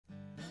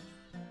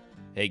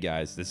Hey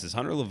guys, this is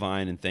Hunter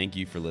Levine, and thank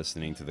you for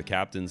listening to the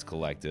Captain's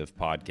Collective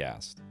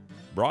podcast.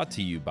 Brought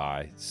to you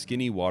by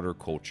Skinny Water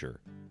Culture,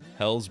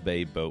 Hells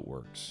Bay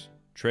Boatworks,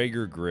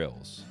 Traeger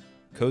Grills,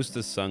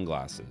 Costa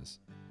Sunglasses,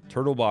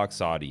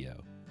 Turtlebox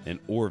Audio, and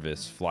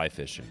Orvis Fly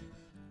Fishing.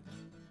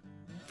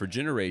 For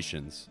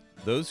generations,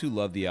 those who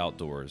love the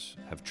outdoors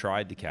have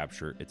tried to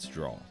capture its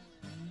draw.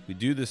 We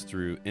do this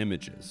through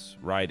images,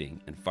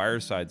 writing, and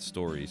fireside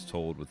stories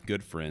told with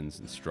good friends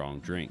and strong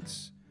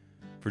drinks.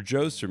 For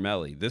Joe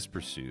Cermele, this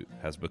pursuit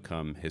has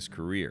become his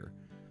career.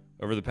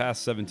 Over the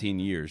past 17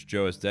 years,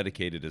 Joe has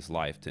dedicated his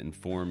life to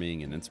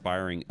informing and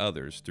inspiring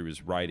others through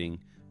his writing,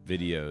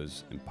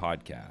 videos, and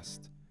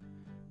podcast.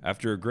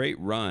 After a great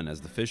run as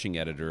the fishing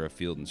editor of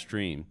Field &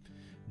 Stream,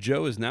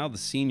 Joe is now the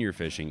senior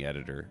fishing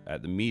editor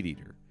at the Meat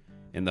Eater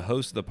and the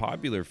host of the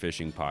popular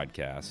fishing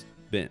podcast,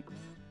 Bent.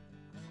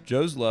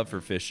 Joe's love for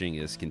fishing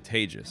is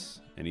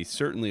contagious, and he's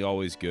certainly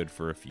always good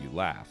for a few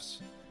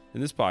laughs. In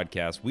this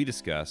podcast, we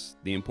discuss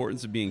the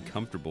importance of being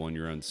comfortable in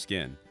your own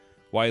skin,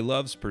 why he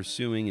loves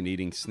pursuing and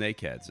eating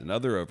snakeheads and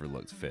other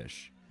overlooked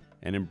fish,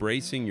 and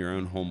embracing your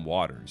own home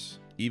waters,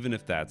 even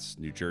if that's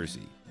New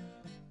Jersey.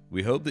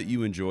 We hope that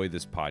you enjoy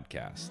this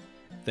podcast.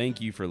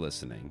 Thank you for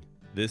listening.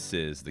 This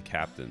is the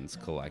Captain's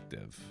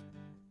Collective.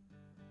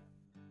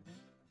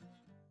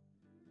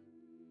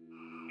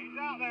 He's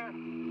out there.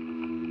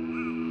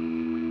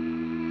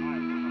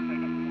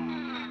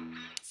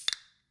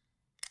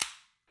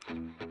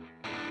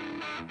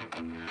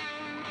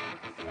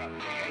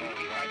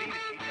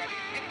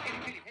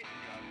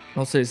 I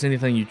don't say it's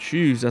anything you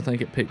choose. I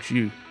think it picks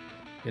you.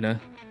 You know,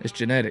 it's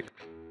genetic.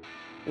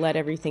 Let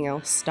everything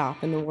else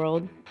stop in the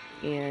world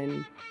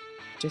and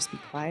just be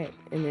quiet.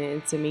 And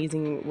it's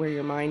amazing where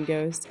your mind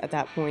goes at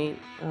that point,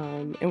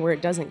 and where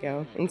it doesn't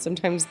go. And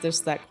sometimes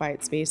just that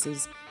quiet space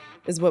is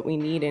what we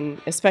need, and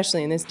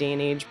especially in this day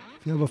and age.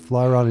 If you have a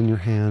fly rod in your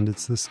hand,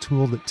 it's this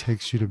tool that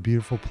takes you to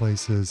beautiful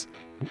places.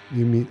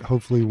 You meet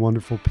hopefully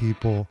wonderful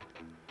people,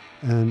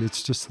 and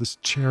it's just this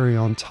cherry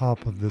on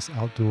top of this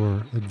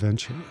outdoor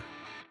adventure.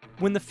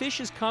 When the fish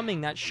is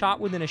coming, that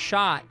shot within a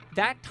shot,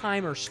 that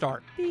timer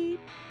starts. Beep,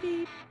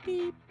 beep,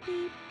 beep,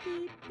 beep,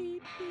 beep,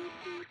 beep, beep,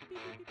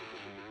 beep.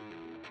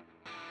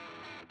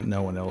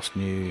 No one else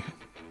knew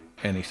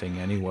anything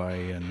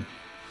anyway, and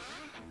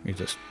you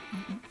just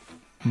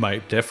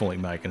definitely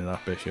making it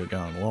up as you're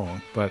going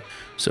along. But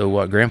so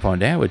what Grandpa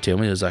and Dad would tell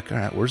me was like, all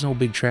right, where's an old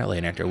big trout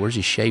laying out there? Where's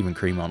his shaving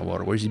cream on the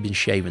water? Where's he been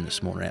shaving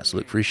this morning at? So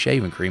look for his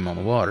shaving cream on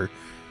the water,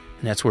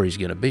 and that's where he's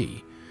going to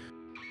be.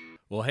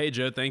 Well, hey,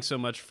 Joe, thanks so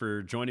much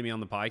for joining me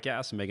on the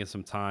podcast and making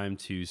some time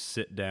to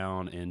sit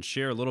down and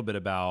share a little bit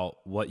about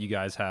what you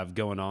guys have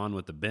going on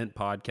with the Bent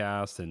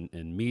podcast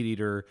and Meat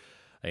Eater.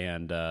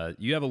 And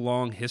you have a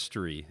long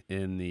history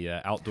in the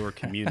outdoor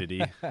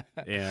community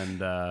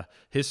and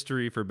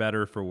history for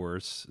better, for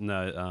worse. And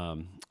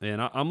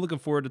I'm looking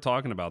forward to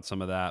talking about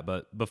some of that.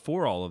 But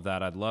before all of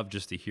that, I'd love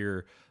just to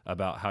hear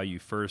about how you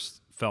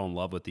first fell in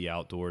love with the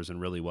outdoors and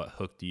really what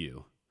hooked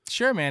you.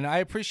 Sure, man. I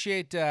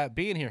appreciate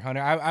being here,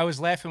 Hunter. I was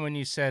laughing when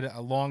you said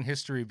a long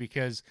history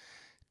because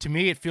to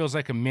me it feels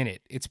like a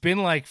minute. It's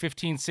been like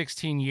 15,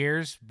 16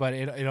 years, but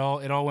it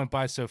all went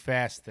by so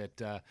fast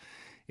that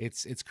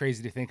it's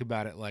crazy to think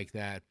about it like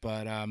that.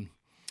 But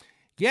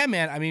yeah,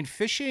 man, I mean,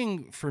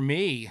 fishing for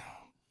me,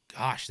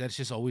 gosh, that's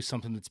just always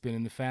something that's been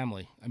in the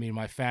family. I mean,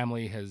 my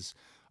family has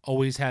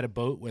always had a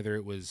boat, whether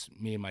it was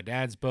me and my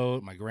dad's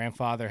boat, my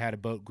grandfather had a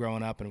boat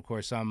growing up, and of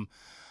course I'm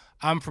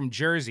from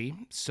Jersey,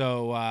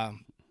 so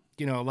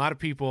you know, a lot of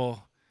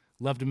people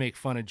love to make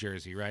fun of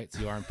Jersey, right? It's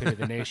the armpit of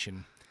the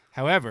nation.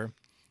 However,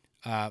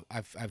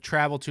 I've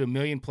traveled to a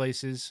million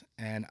places,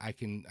 and I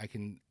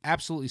can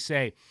absolutely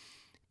say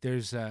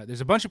there's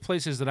a bunch of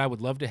places that I would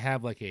love to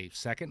have like a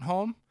second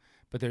home,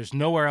 but there's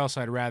nowhere else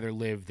I'd rather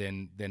live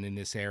than in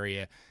this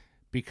area,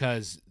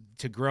 because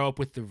to grow up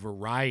with the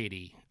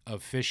variety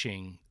of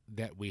fishing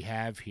that we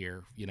have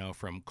here, you know,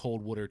 from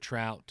cold water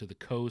trout to the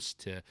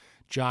coast to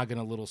jogging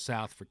a little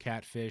south for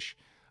catfish.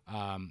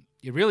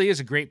 It really is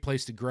a great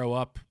place to grow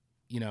up,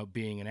 you know,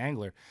 being an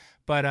angler.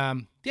 But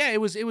yeah, it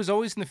was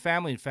always in the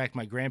family. In fact,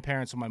 my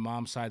grandparents on my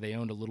mom's side, they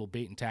owned a little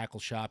bait and tackle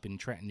shop in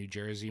Trenton, New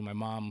Jersey. My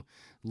mom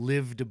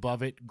lived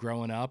above it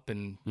growing up,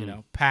 and you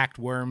know, packed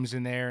worms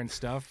in there and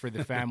stuff for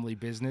the family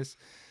business.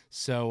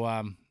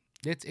 So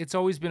it's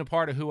always been a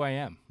part of who I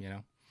am, you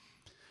know.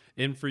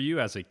 And for you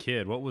as a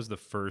kid, what was the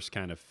first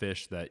kind of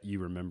fish that you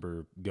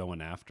remember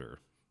going after?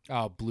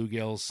 Oh,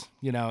 bluegills.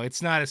 You know,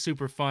 it's not a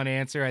super fun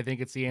answer. I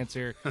think it's the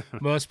answer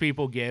most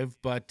people give.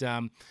 But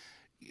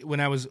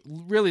when I was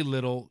really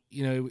little,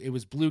 you know, it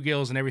was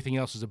bluegills and everything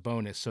else was a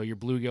bonus. So you're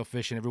bluegill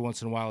fishing. Every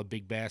once in a while, a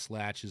big bass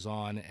latches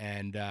on.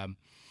 And,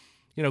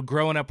 you know,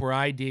 growing up where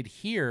I did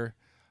here,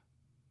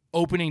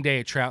 opening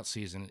day of trout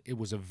season, it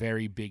was a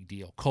very big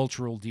deal,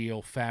 cultural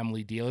deal,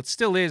 family deal. It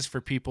still is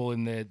for people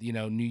in the, you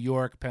know, New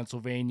York,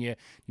 Pennsylvania,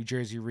 New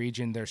Jersey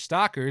region. They're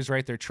stockers,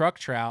 right? They're truck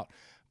trout.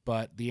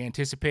 But the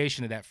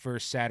anticipation of that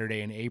first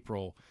Saturday in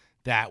April,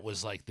 that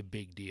was like the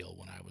big deal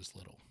when I was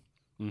little.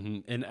 Mm-hmm.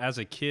 And as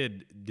a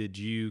kid, did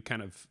you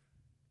kind of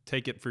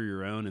take it for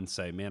your own and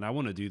say, man, I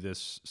want to do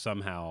this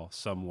somehow,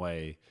 some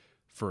way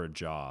for a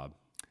job?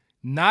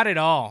 Not at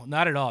all.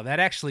 Not at all.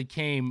 That actually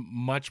came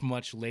much,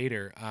 much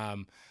later.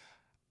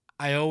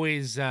 I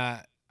always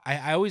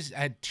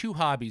had two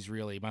hobbies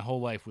really. My whole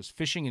life was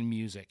fishing and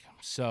music.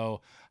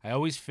 So I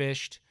always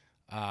fished,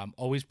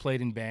 always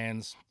played in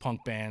bands,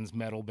 punk bands,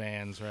 metal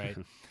bands, right?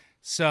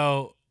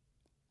 So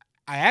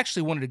I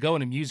actually wanted to go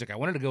into music. I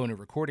wanted to go into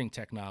recording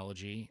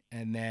technology,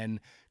 and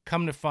then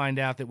come to find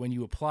out that when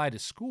you apply to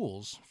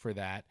schools for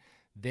that,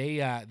 they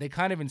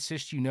kind of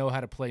insist you know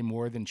how to play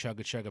more than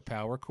chugga chugga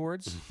power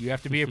chords. You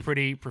have to be a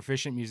pretty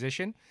proficient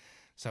musician.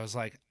 So I was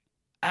like,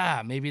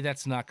 maybe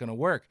that's not going to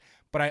work.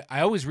 But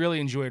I always really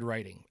enjoyed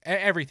writing.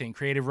 Everything,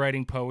 creative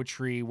writing,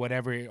 poetry,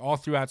 whatever, all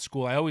throughout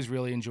school, I always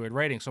really enjoyed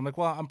writing. So I'm like,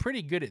 well, I'm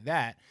pretty good at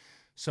that.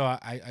 So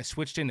I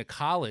switched into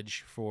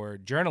college for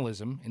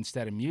journalism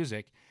instead of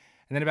music.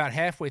 And then about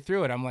halfway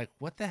through it, I'm like,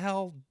 what the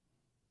hell?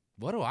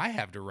 What do I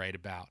have to write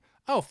about?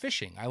 Oh,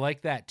 fishing. I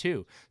like that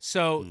too.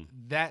 So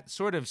that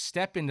sort of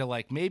step into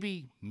like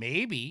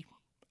maybe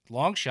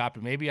long shot,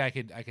 but maybe I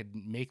could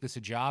make this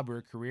a job or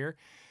a career.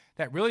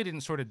 That really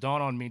didn't sort of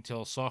dawn on me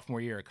till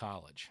sophomore year of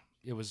college.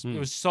 It was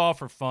all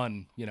for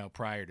fun,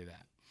 prior to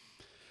that.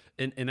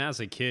 And as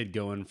a kid,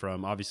 going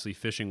from, obviously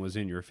fishing was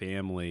in your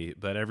family,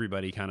 but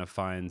everybody kind of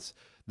finds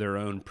their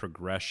own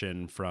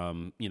progression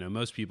from,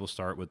 most people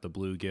start with the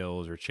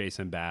bluegills or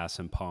chasing bass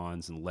in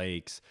ponds and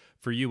lakes.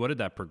 For you, what did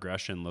that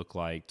progression look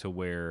like to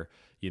where,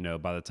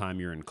 by the time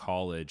you're in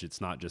college,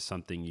 it's not just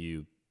something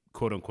you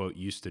quote unquote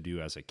used to do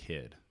as a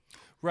kid?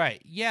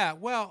 Right. Yeah.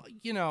 Well,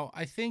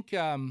 I think,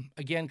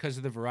 again, because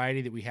of the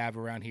variety that we have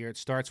around here, it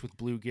starts with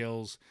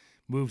bluegills,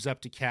 moves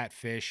up to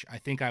catfish. I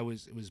think it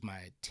was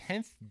my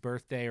 10th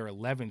birthday or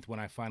 11th when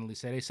I finally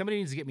said, hey, somebody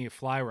needs to get me a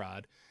fly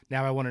rod.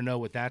 Now I want to know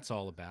what that's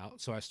all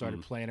about. So I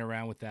started playing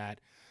around with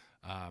that.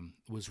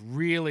 Was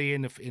really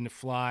into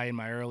fly in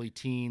my early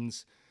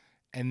teens.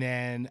 And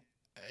then,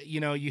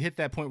 you hit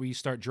that point where you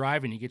start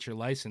driving, you get your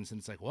license, and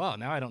it's like, well,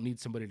 now I don't need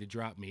somebody to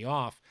drop me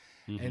off.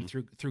 And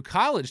through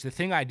college, the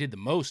thing I did the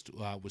most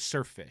was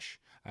surf fish.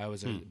 I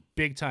was a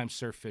big-time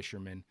surf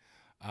fisherman.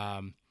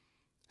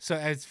 So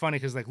it's funny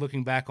because, like,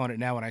 looking back on it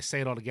now, when I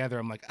say it all together,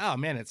 I'm like, oh,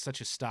 man, it's such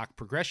a stock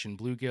progression.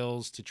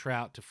 Bluegills to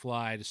trout to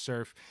fly to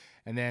surf.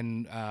 And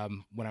then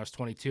when I was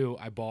 22,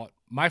 I bought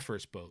my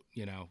first boat,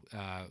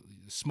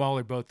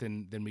 smaller boat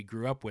than we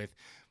grew up with.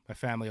 My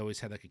family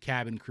always had, like, a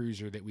cabin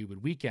cruiser that we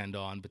would weekend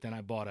on. But then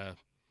I bought a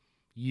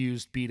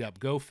used, beat-up,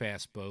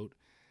 go-fast boat.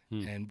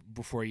 And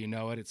before you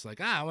know it, it's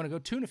like, I want to go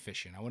tuna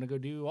fishing. I want to go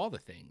do all the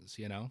things,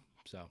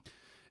 so...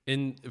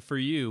 And for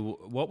you,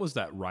 what was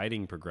that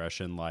writing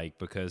progression like?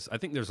 Because I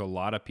think there's a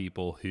lot of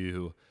people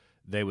who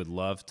they would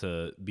love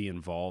to be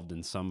involved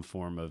in some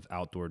form of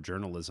outdoor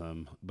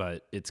journalism,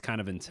 but it's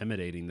kind of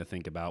intimidating to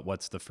think about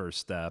what's the first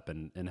step,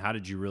 and how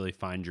did you really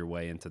find your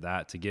way into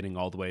that, to getting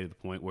all the way to the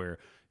point where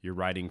you're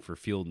writing for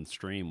Field and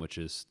Stream, which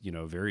is,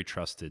 a very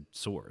trusted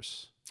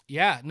source.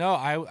 Yeah, no,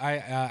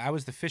 I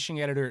was the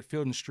fishing editor at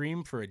Field and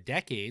Stream for a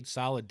decade,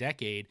 solid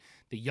decade,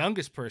 the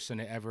youngest person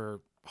to ever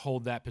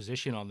hold that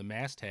position on the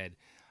masthead.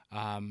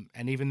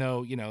 And even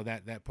though,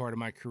 that part of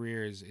my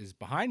career is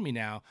behind me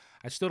now,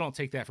 I still don't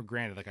take that for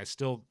granted. Like, I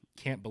still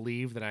can't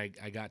believe that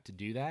I got to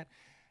do that.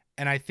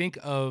 And I think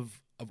of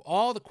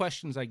all the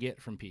questions I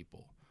get from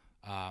people,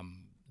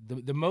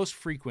 the most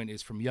frequent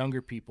is from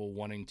younger people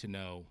wanting to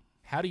know,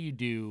 how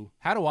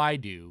do I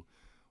do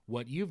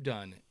what you've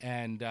done?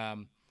 And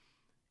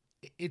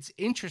it's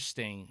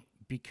interesting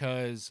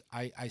because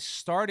I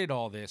started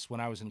all this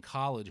when I was in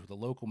college with a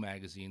local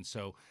magazine.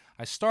 So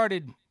I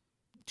started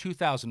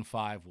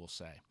 2005, we'll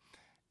say.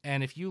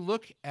 And if you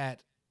look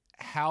at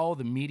how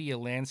the media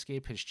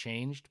landscape has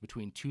changed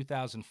between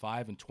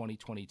 2005 and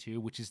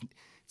 2022, which is,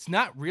 it's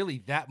not really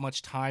that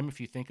much time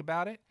if you think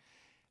about it,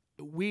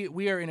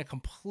 we are in a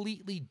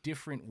completely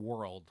different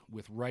world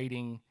with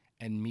writing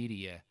and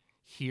media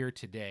here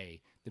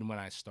today than when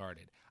I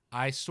started.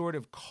 I sort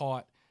of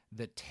caught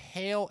the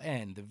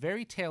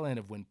very tail end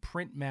of when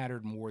print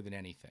mattered more than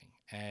anything.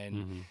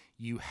 And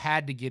you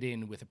had to get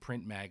in with a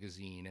print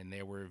magazine, and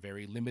there were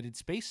very limited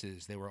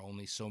spaces. There were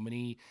only so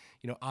many,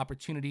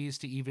 opportunities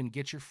to even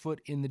get your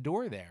foot in the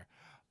door there.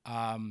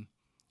 And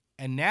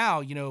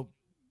now,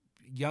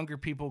 younger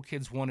people,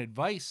 kids want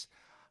advice.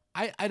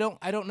 I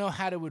don't know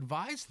how to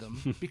advise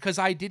them because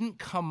I didn't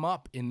come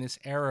up in this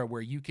era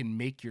where you can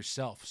make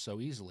yourself so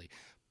easily.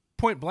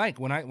 Point blank,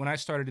 when I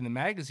started in the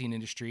magazine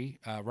industry,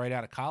 right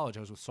out of college,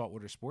 I was with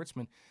Saltwater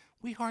Sportsman.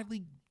 We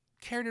hardly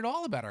cared at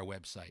all about our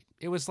website.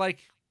 It was like,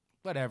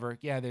 whatever.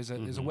 Yeah, there's a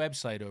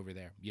website over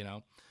there,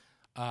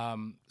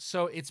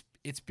 So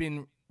it's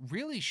been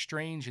really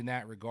strange in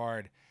that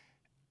regard,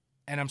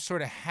 and I'm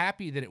sort of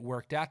happy that it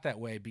worked out that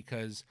way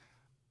because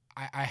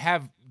I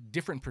have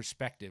different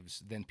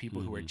perspectives than people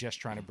who are just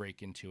trying to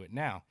break into it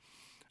now.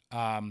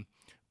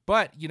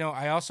 But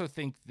I also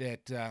think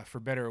that for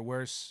better or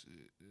worse,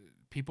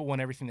 people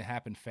want everything to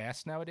happen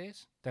fast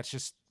nowadays. That's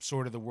just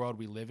sort of the world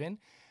we live in,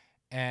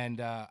 and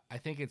I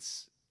think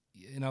it's.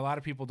 A lot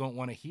of people don't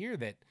want to hear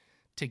that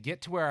to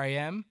get to where I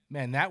am,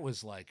 man, that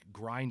was like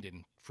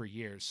grinding for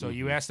years. So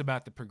you asked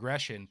about the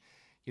progression.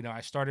 You know,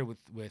 I started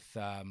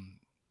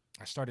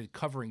I started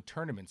covering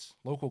tournaments,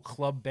 local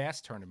club bass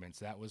tournaments.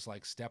 That was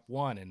like step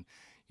one. And,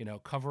 you know,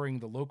 covering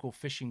the local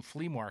fishing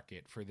flea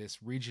market for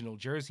this regional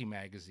Jersey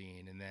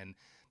magazine. And then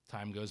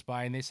time goes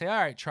by and they say, all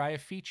right, try a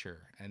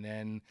feature. And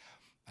then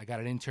I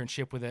got an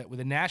internship with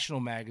a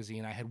national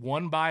magazine. I had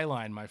one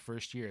byline my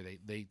first year.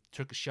 They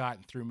took a shot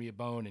and threw me a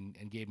bone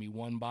and gave me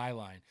one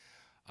byline.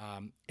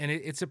 And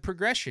it's a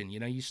progression. You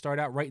know, you start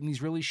out writing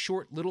these really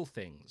short little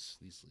things,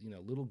 these, you know,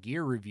 little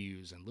gear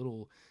reviews and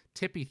little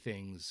tippy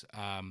things.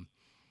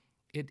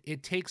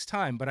 It takes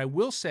time, but I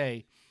will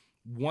say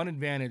one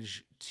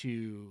advantage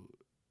to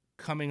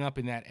coming up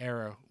in that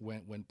era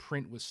when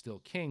print was still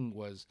king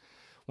was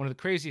one of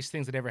the craziest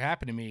things that ever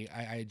happened to me.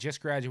 I had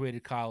just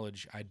graduated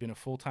college. I'd been a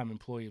full-time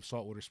employee of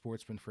Saltwater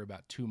Sportsman for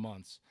about 2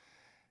 months.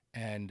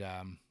 And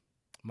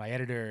my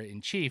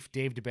editor-in-chief,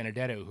 Dave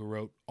DiBenedetto, who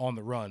wrote On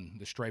the Run,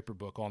 the Striper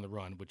book On the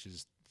Run, which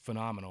is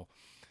phenomenal,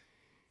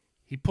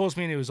 he pulls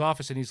me into his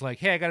office and he's like,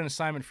 hey, I got an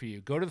assignment for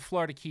you. Go to the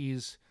Florida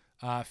Keys,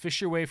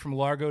 fish your way from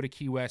Largo to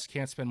Key West,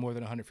 can't spend more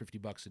than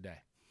 $150 a day.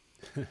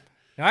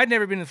 Now, I'd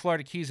never been to the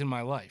Florida Keys in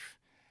my life.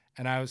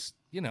 And I was,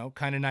 you know,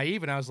 kind of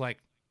naive, and I was like,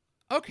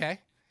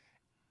 okay.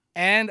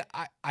 And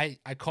I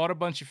caught a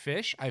bunch of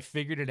fish. I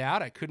figured it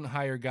out. I couldn't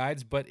hire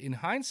guides. But in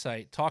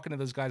hindsight, talking to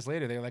those guys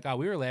later, they were like, oh,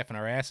 we were laughing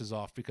our asses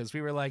off because we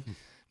were like,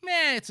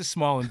 man, it's a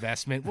small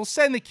investment. We'll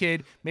send the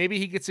kid. Maybe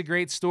he gets a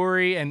great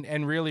story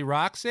and really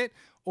rocks it.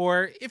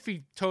 Or if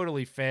he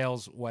totally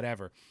fails,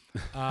 whatever.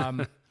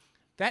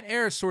 That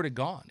era is sort of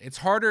gone. It's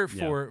harder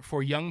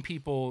for young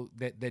people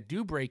that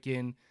do break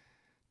in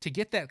to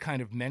get that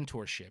kind of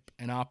mentorship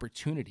and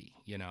opportunity.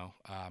 You know,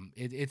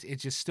 it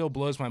just still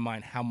blows my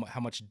mind how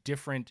much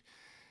different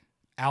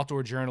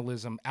outdoor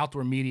journalism,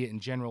 outdoor media in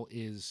general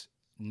is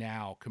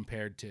now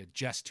compared to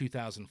just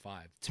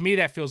 2005. To me,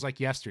 that feels like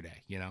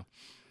yesterday, you know?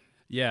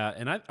 Yeah.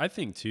 And I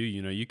think too,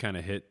 you know, you kind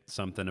of hit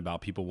something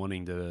about people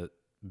wanting to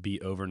be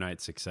overnight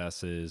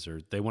successes,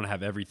 or they want to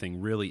have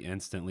everything really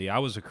instantly. I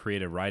was a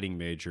creative writing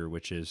major,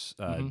 which is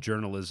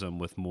journalism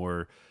with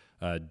more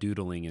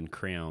doodling and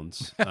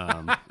crayons.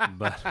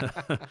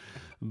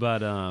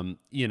 But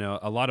you know,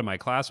 a lot of my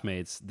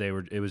classmates,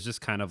 it was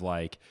just kind of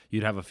like,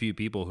 you'd have a few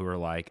people who are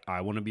like,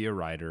 I want to be a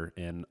writer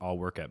and I'll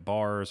work at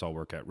bars, I'll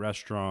work at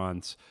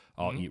restaurants,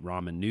 I'll eat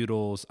ramen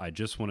noodles. I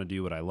just want to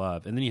do what I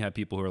love. And then you have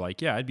people who are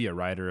like, yeah, I'd be a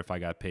writer if I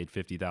got paid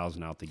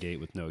 $50,000 out the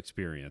gate with no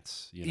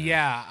experience. You know?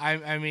 Yeah.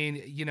 I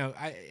mean, you know,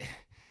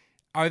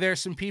 are there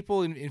some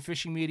people in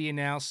fishing media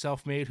now,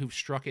 self-made, who've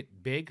struck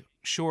it big?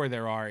 Sure,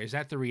 there are. Is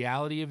that the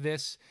reality of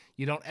this?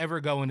 You don't ever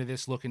go into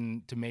this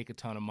looking to make a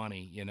ton of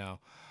money, you know?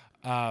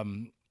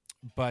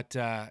 But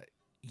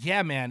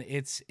yeah, man,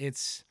 it's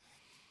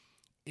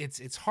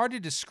hard to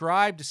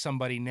describe to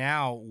somebody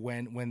now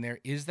when there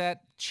is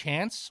that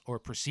chance or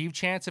perceived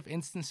chance of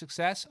instant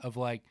success of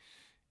like,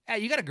 hey,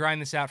 you got to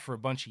grind this out for a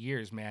bunch of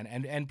years, man.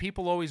 And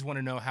people always want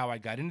to know how I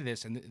got into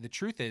this. And the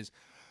truth is,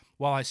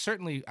 while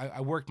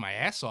I worked my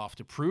ass off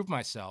to prove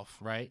myself,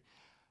 right?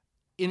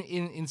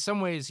 In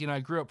some ways, you know, I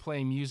grew up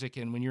playing music,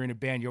 and when you're in a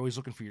band, you're always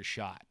looking for your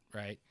shot,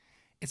 right?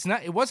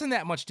 It wasn't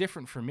that much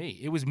different for me.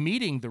 It was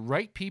meeting the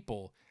right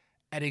people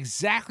at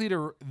exactly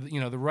the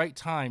right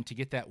time to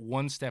get that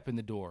one step in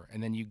the door,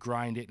 and then you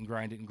grind it and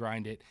grind it and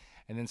grind it,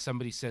 and then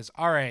somebody says,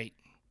 all right,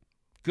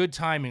 good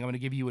timing, I'm going to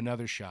give you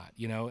another shot.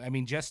 You know, I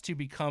mean, just to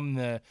become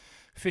the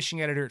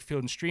fishing editor at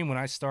Field and Stream when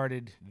I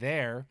started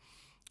there,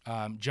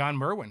 John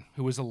Merwin,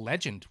 who was a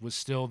legend, was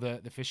still the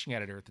fishing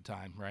editor at the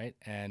time, right?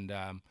 And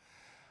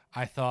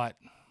I thought,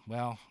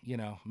 well, you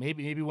know,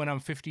 maybe when I'm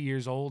 50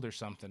 years old or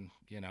something,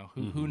 you know,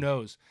 who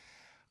knows?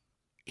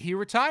 He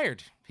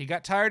retired. He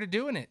got tired of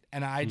doing it,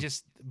 and I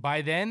just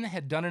by then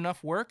had done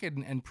enough work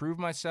and proved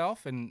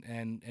myself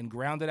and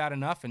grounded out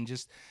enough and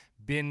just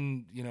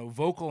been, you know,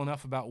 vocal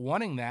enough about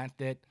wanting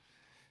that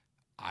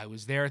I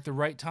was there at the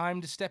right time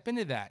to step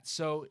into that.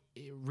 So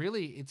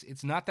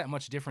it's not that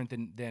much different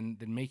than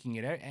making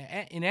it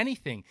in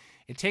anything.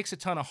 It takes a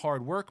ton of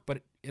hard work,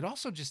 but it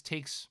also just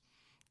takes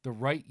the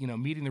right, you know,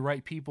 meeting the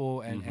right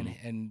people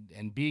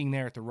and being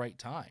there at the right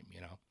time,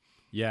 you know.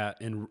 Yeah,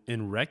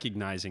 and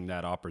recognizing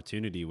that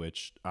opportunity,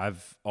 which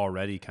I've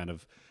already kind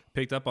of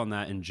picked up on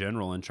that in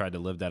general and tried to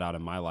live that out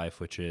in my life,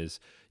 which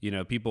is, you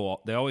know,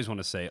 people, they always want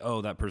to say,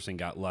 oh, that person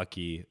got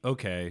lucky.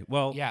 Okay,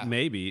 well, yeah,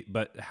 maybe,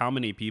 but how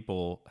many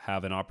people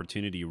have an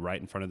opportunity right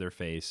in front of their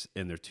face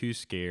and they're too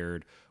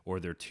scared, or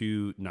they're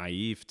too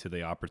naive to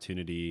the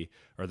opportunity,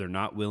 or they're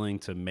not willing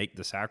to make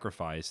the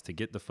sacrifice to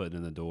get the foot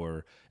in the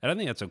door. And I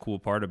think that's a cool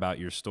part about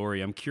your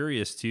story. I'm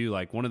curious too,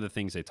 like one of the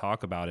things they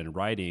talk about in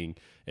writing,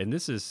 and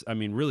this is, I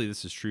mean, really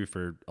this is true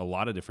for a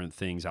lot of different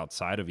things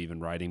outside of even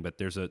writing, but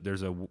there's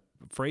a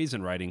phrase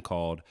in writing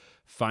called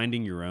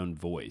finding your own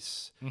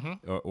voice,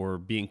 or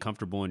being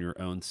comfortable in your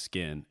own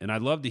skin. And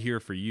I'd love to hear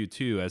for you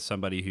too, as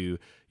somebody who,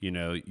 you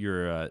know,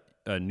 you're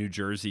a New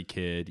Jersey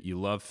kid, you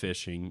love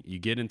fishing, you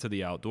get into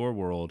the outdoor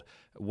world.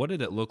 What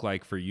did it look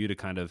like for you to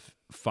kind of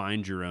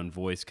find your own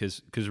voice?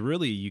 Because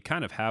really you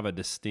kind of have a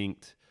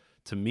distinct,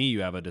 to me,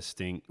 you have a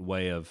distinct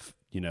way of,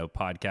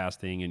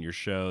 podcasting, and your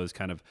shows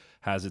kind of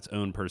has its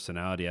own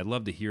personality. I'd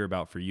love to hear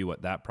about for you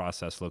what that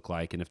process looked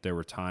like, and if there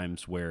were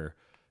times where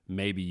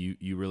maybe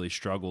you really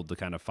struggled to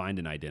kind of find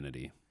an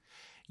identity.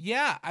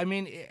 Yeah, I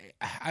mean,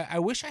 I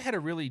wish I had a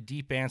really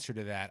deep answer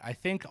to that. I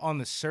think on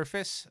the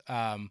surface,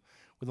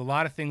 with a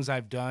lot of things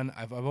I've done,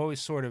 I've always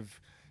sort of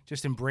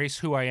just embraced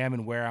who I am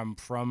and where I'm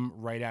from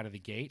right out of the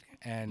gate.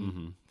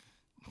 And,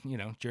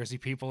 Jersey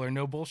people are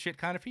no bullshit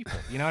kind of people.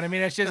 You know what I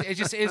mean? It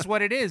just is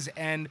what it is.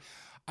 And,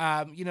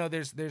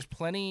 there's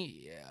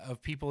plenty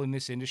of people in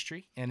this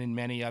industry and in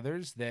many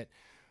others that,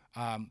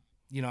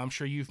 I'm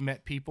sure you've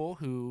met people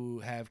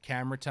who have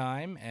camera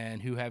time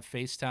and who have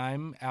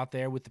FaceTime out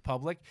there with the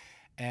public,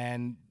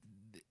 and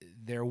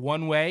they're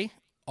one way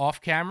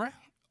off camera.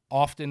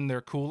 Often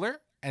they're cooler,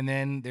 and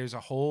then there's a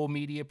whole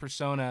media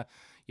persona,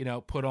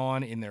 put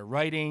on in their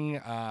writing,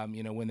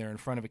 when they're in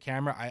front of a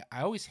camera.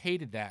 I always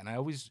hated that, and I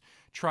always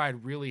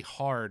tried really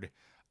hard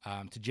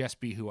to just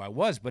be who I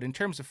was. But in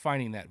terms of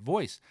finding that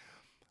voice,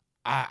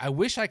 I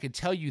wish I could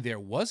tell you there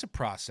was a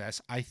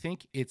process. I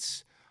think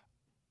it's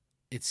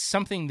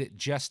something that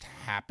just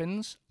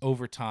happens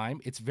over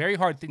time. It's a very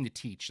hard thing to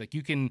teach. Like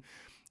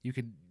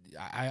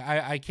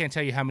I can't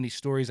tell you how many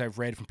stories I've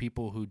read from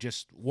people who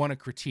just want to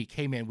critique.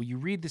 Hey man, will you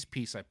read this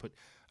piece I put,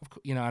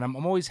 and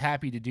I'm always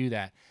happy to do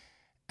that.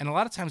 And a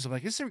lot of times I'm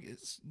like,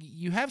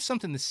 you have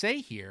something to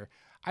say here.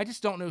 I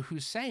just don't know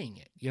who's saying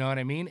it. You know what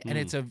I mean? And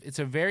it's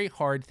a very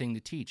hard thing to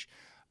teach.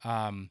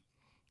 And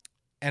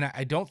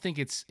I don't think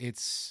it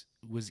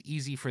was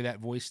easy for that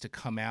voice to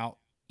come out,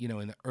 in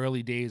the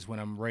early days when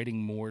I'm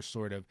writing more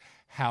sort of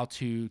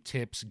how-to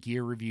tips,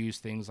 gear reviews,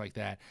 things like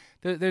that.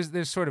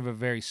 There's sort of a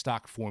very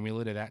stock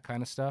formula to that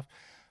kind of stuff.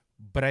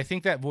 But I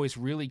think that voice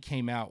really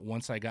came out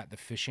once I got the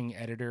fishing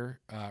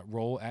editor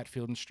role at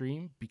Field and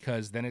Stream,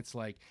 because then it's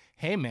like,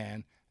 hey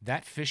man,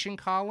 that fishing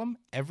column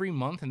every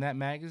month in that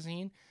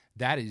magazine,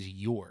 that is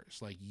yours.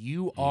 Like,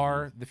 you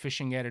are the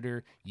fishing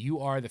editor. You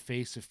are the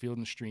face of Field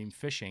and Stream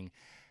Fishing.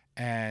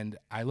 And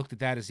I looked at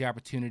that as the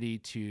opportunity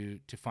to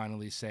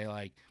finally say,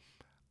 like,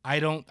 I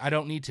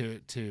don't need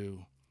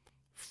to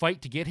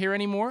fight to get here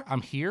anymore.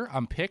 I'm here.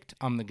 I'm picked.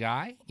 I'm the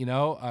guy.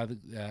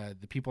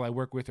 The people I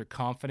work with are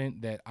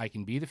confident that I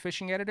can be the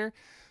fishing editor.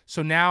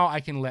 So now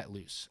I can let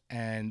loose.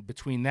 And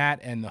between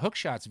that and the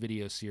Hookshots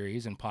video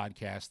series and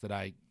podcast that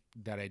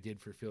I did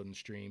for Field and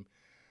Stream,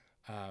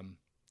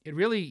 it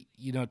really,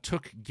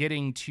 took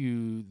getting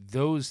to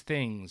those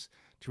things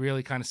to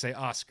really kind of say,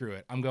 oh, screw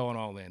it, I'm going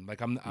all in.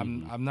 Like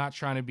I'm not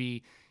trying to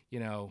be,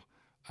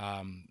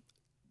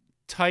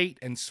 tight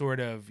and sort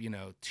of,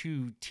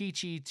 too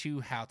teachy, too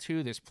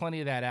how-to. There's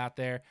plenty of that out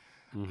there.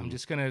 I'm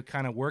just going to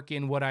kind of work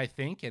in what I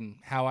think and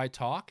how I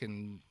talk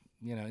and,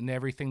 in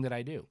everything that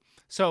I do.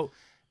 So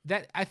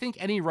that, I think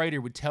any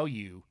writer would tell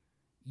you,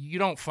 you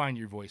don't find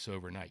your voice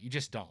overnight. You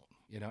just don't,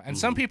 and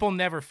some people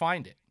never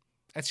find it.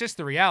 That's just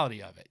the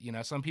reality of it.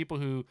 Some people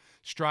who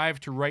strive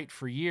to write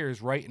for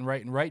years, write,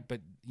 but,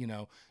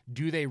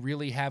 do they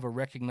really have a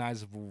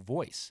recognizable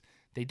voice?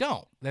 They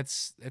don't.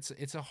 It's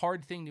a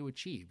hard thing to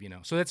achieve,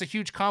 So that's a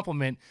huge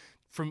compliment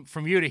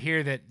from you to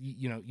hear that,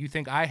 you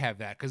think I have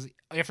that. Because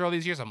after all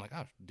these years, I'm like,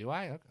 oh, do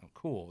I? Okay,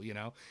 cool,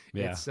 Yeah.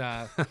 It's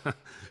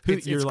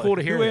cool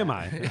to hear. Who am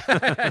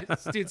I?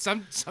 Dude,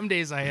 some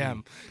days I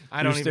am.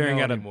 I don't even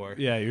know anymore.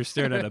 You're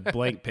staring at a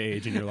blank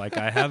page and you're like,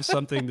 I have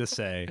something to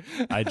say.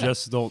 I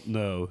just don't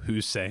know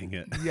who's saying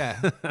it.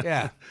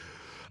 Yeah.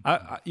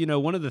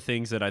 One of the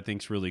things that I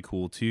think is really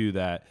cool too,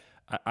 that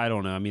I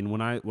don't know. I mean, when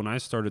I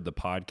started the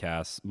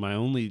podcast, my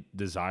only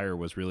desire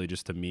was really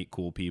just to meet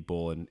cool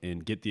people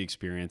and get the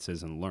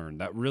experiences and learn.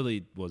 That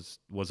really was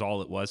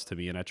all it was to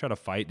me. And I try to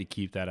fight to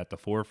keep that at the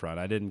forefront.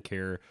 I didn't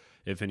care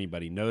if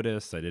anybody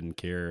noticed. I didn't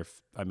care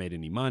if I made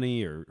any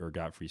money or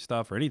got free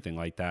stuff or anything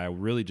like that. I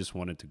really just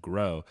wanted to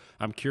grow.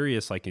 I'm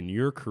curious, like in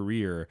your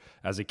career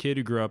as a kid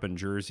who grew up in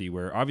Jersey,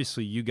 where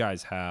obviously you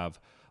guys have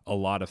a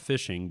lot of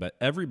fishing, but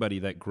everybody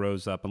that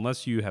grows up,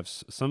 unless you have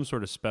some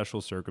sort of special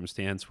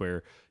circumstance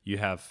where you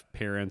have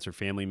parents or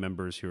family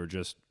members who are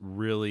just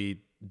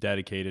really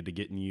dedicated to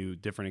getting you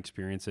different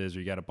experiences, or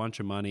you got a bunch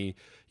of money,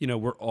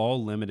 we're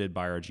all limited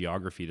by our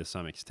geography to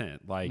some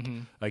extent. Like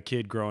a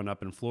kid growing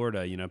up in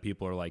Florida,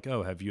 people are like,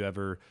 oh, have you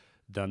ever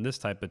done this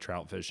type of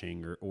trout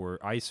fishing or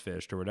ice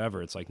fished or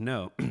whatever? It's like,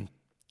 no.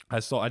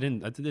 I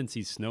didn't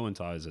see snow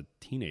until I was a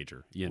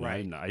teenager,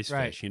 and ice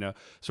fish,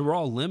 So we're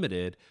all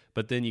limited,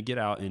 but then you get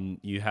out and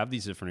you have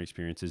these different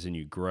experiences and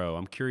you grow.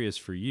 I'm curious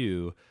for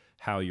you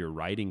how your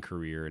writing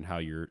career and how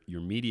your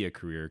media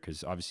career,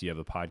 because obviously you have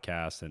a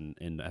podcast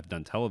and have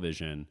done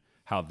television,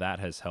 how that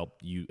has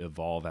helped you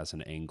evolve as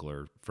an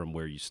angler from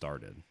where you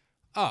started.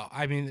 Oh,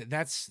 I mean,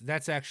 that's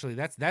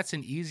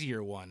an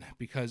easier one,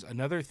 because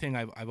another thing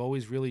I've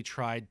always really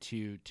tried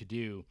to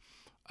do,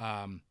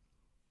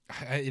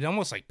 it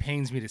almost like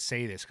pains me to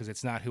say this because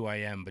it's not who I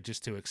am, but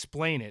just to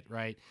explain it,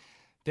 right?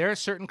 there are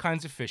certain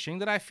kinds of fishing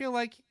that I feel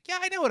like, yeah,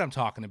 I know what I'm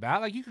talking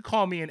about. Like, you could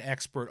call me an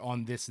expert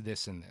on this,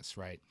 and this,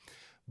 right?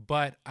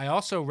 But I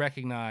also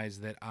recognize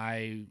that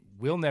I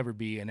will never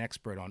be an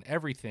expert on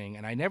everything,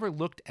 and I never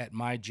looked at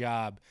my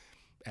job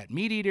at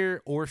Meat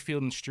Eater or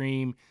Field and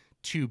Stream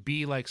to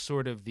be like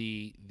sort of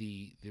the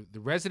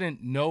resident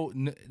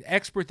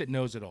expert that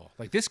knows it all.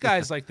 Like, this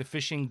guy's like the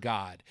fishing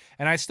god.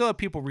 And I still have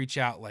people reach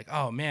out like,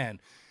 oh man,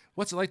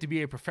 what's it like to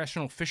be a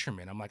professional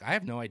fisherman? I'm like, I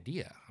have no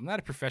idea. I'm not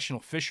a professional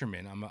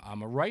fisherman.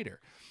 I'm a writer.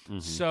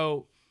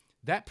 So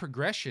that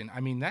progression, I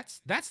mean,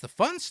 that's the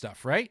fun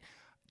stuff, right?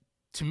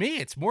 To me,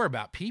 it's more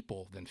about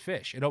people than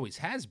fish. It always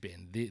has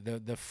been.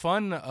 The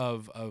fun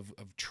of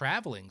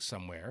traveling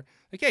somewhere.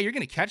 Like, yeah, you're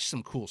going to catch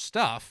some cool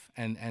stuff,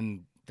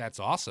 and that's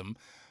awesome.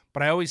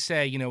 But I always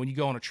say, you know, when you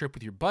go on a trip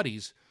with your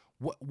buddies,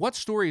 what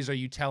stories are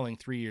you telling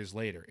 3 years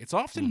later? It's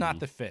often not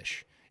the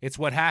fish. It's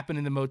what happened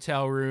in the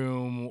motel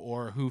room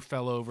or who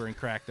fell over and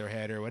cracked their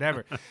head or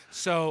whatever.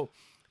 So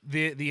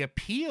the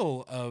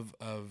appeal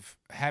of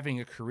having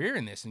a career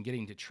in this and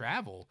getting to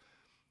travel,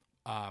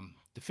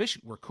 the fish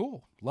were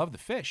cool. Love the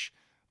fish.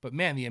 But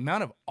man, the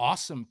amount of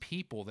awesome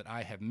people that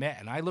I have met,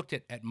 and I looked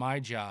at my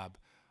job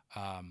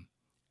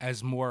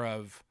as more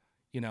of,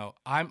 you know,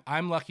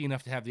 I'm lucky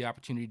enough to have the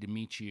opportunity to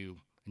meet you,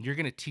 and you're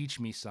going to teach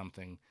me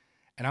something,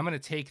 and I'm going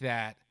to take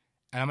that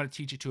and I'm going to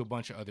teach it to a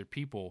bunch of other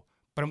people,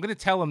 but I'm going to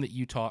tell them that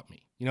you taught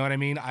me. You know what I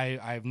mean?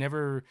 I've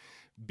never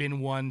been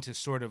one to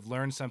sort of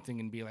learn something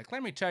and be like,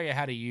 let me tell you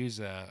how to use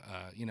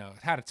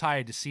how to tie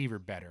a deceiver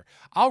better.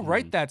 I'll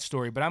write that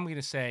story, but I'm going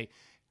to say,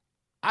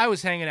 I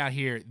was hanging out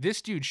here.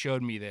 This dude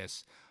showed me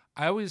this.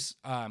 I always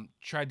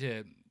tried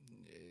to,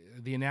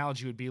 the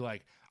analogy would be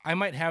like, I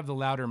might have the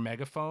louder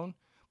megaphone,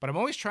 but I'm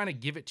always trying to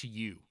give it to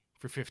you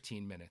for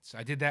 15 minutes.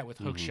 I did that with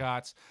Hook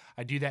Shots.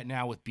 I do that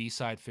now with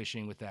B-Side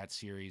Fishing with that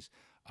series.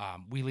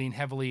 We lean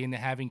heavily into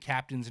having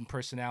captains and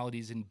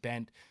personalities in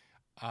Bent.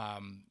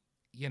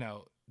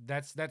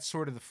 That's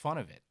sort of the fun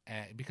of it,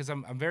 because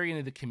I'm very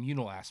into the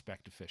communal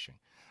aspect of fishing.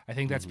 I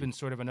think that's been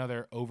sort of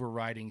another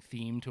overriding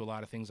theme to a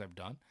lot of things I've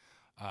done.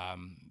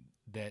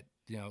 That,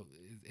 you know,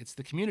 it's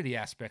the community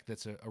aspect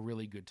that's a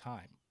really good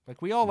time.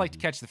 Like, we all like to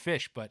catch the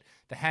fish, but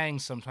the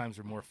hangs sometimes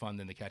are more fun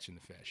than the catching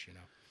the fish, you know?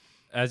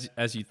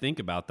 As you think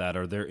about that,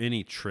 are there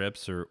any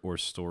trips or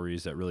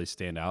stories that really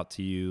stand out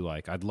to you?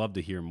 Like, I'd love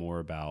to hear more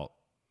about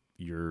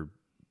your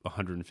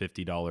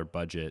 $150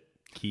 budget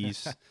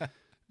Keys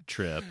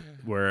trip,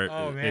 where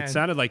it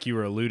sounded like you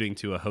were alluding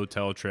to a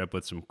hotel trip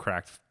with some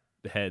cracked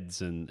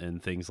heads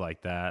and things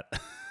like that.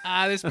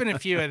 There's been a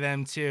few of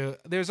them too.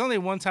 There's only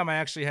one time I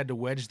actually had to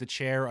wedge the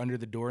chair under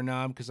the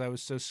doorknob because I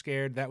was so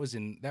scared. That was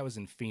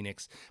in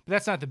Phoenix, but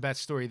that's not the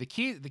best story. The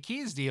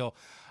Keys deal,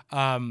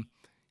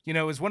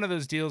 it was one of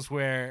those deals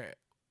where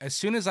as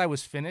soon as I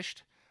was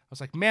finished, I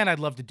was like, man, I'd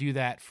love to do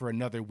that for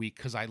another week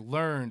because I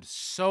learned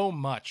so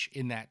much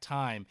in that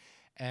time.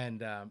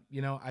 And,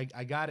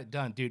 I got it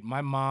done. Dude,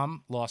 my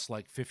mom lost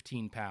like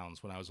 15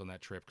 pounds when I was on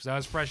that trip because I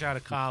was fresh out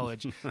of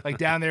college, like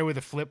down there with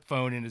a flip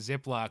phone in a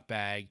Ziploc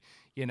bag,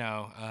 and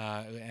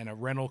a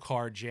rental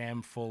car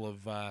jam full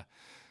of a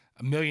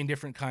million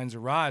different kinds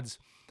of rods.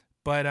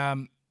 But,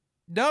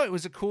 no, it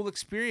was a cool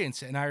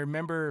experience. And I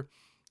remember,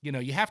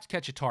 you have to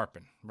catch a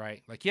tarpon,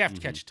 right? Like, you have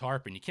to catch a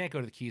tarpon. You can't go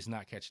to the Keys and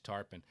not catch a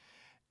tarpon.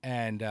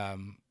 And,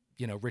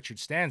 Richard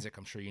Stanzik,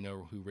 I'm sure you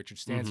know who Richard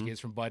Stanzik is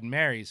from Bud and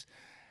Mary's.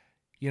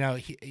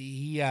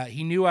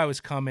 He knew I was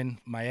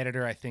coming. My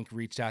editor, I think,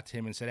 reached out to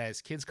him and said, hey,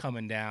 his kid's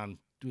coming down.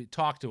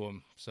 Talk to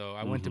him. So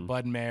I went to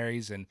Bud and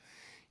Mary's, and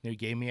he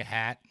gave me a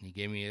hat, and he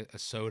gave me a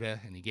soda,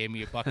 and he gave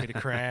me a bucket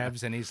of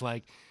crabs, and he's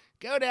like,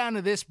 go down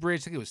to this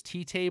bridge. I think it was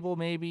T-Table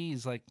maybe.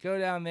 He's like, go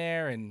down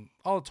there and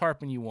all the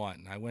tarpon you want.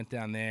 And I went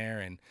down there,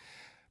 and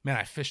man,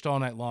 I fished all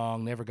night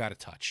long, never got a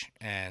touch.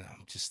 And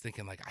I'm just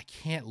thinking, like, I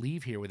can't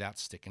leave here without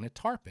sticking a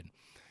tarpon.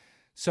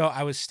 So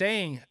I was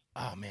staying,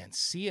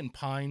 Sea and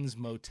Pines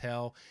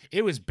Motel.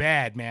 It was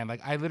bad, man. Like,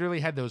 I literally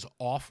had those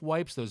off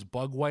wipes, those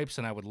bug wipes,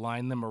 and I would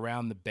line them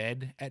around the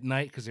bed at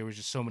night because there was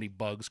just so many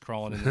bugs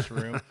crawling in this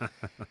room.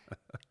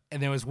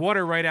 And there was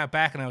water right out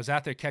back, and I was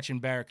out there catching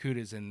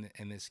barracudas, and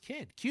this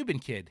kid, Cuban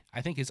kid,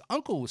 I think his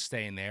uncle was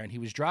staying there, and he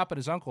was dropping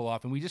his uncle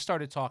off, and we just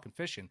started talking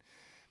fishing.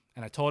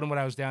 And I told him what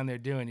I was down there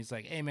doing. He's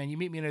like, hey, man, you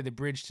meet me under the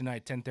bridge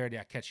tonight, 10:30,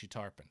 I'll catch you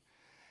tarpon.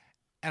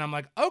 And I'm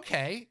like,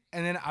 okay.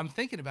 And then I'm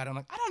thinking about it. I'm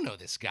like, I don't know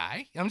this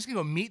guy. I'm just going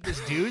to go meet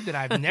this dude that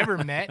I've never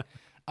met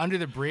under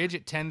the bridge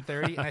at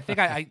 10:30. And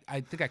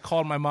I think I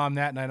called my mom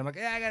that night. I'm like,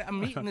 yeah,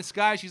 I'm meeting this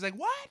guy. She's like,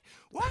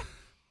 what?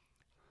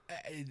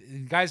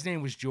 The guy's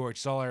name was George.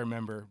 That's all I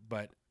remember.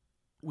 But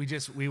we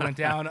went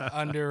down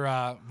under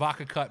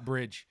Vaca Cut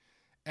Bridge.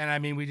 And I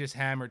mean, we just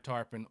hammered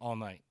tarpon all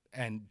night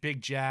and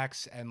big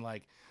jacks and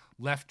like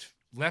left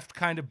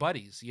kind of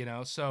buddies,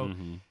 So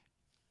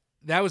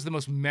that was the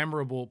most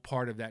memorable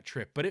part of that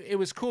trip. But it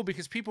was cool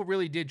because people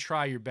really did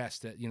try their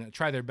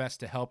best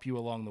to help you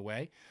along the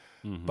way.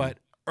 But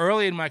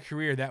early in my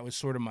career, that was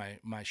sort of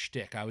my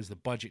shtick. I was the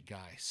budget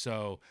guy.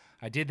 So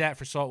I did that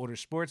for Saltwater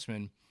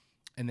Sportsman.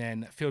 And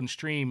then Field and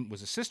Stream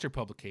was a sister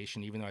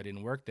publication, even though I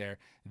didn't work there.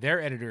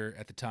 Their editor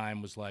at the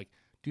time was like,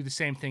 do the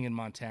same thing in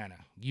Montana.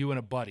 You and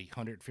a buddy,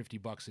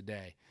 $150 a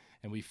day.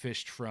 And we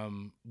fished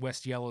from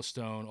West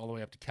Yellowstone all the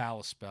way up to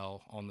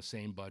Kalispell on the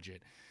same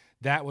budget.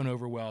 That went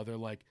over well. They're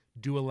like,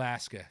 do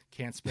Alaska.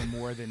 Can't spend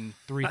more than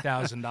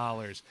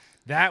 $3,000.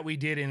 That we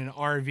did in an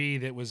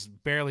RV that was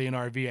barely an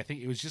RV. I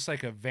think it was just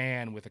like a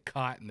van with a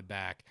cot in the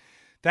back.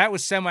 That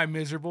was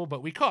semi-miserable,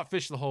 but we caught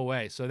fish the whole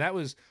way. So that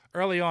was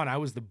early on. I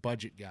was the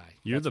budget guy.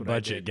 You're That's the what I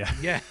budget did. guy.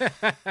 Yeah.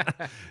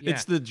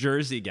 It's the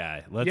Jersey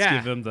guy. Let's Yeah.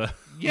 give him the,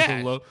 Yeah.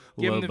 the low,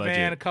 Give low him the budget.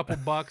 van a couple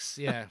bucks.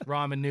 Yeah.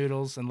 Ramen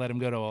noodles and let him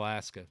go to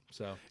Alaska.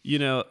 So You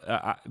know,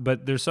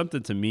 but there's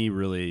something to me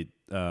really.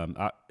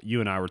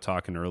 You and I were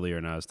talking earlier,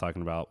 and I was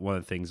talking about one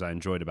of the things I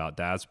enjoyed about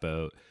Dad's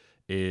Boat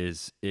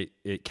is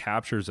it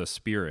captures a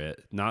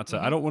spirit. Not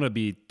to, I don't want to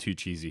be too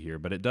cheesy here,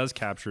 but it does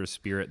capture a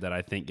spirit that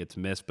I think gets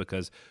missed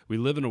because we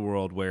live in a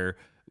world where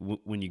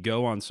when you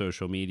go on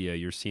social media,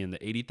 you're seeing the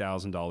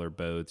 $80,000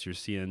 boats, you're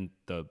seeing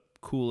the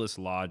coolest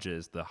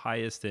lodges, the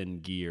highest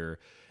end gear,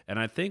 and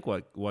I think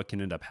what can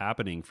end up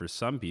happening for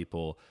some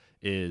people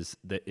is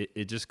that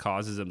it just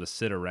causes them to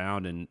sit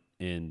around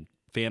and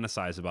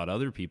fantasize about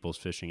other people's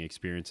fishing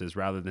experiences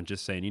rather than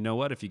just saying, you know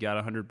what, if you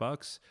got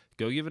 $100,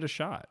 go give it a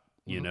shot.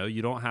 You know,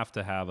 you don't have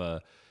to have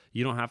a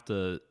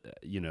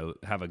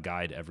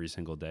guide every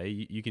single day.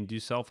 You can do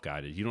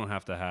self-guided. You don't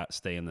have to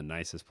stay in the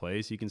nicest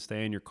place. You can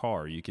stay in your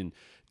car. You can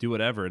do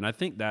whatever. And I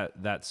think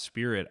that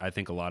spirit, I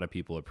think a lot of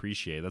people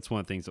appreciate. That's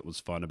one of the things that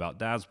was fun about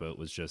Dad's Boat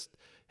was just,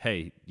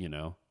 hey, you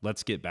know,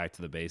 let's get back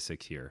to the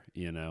basics here.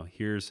 You know,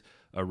 here's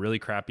a really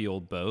crappy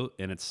old boat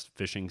and it's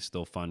fishing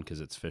still fun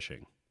because it's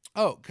fishing.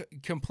 Oh,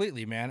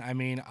 completely, man. I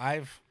mean,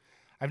 I've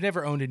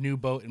never owned a new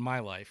boat in my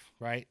life,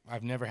 right?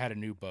 I've never had a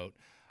new boat.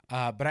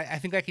 But I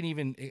think I can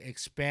even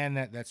expand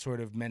that sort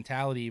of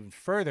mentality even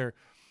further.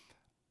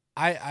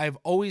 I've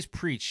always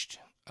preached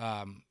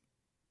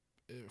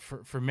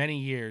for many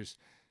years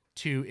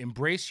to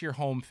embrace your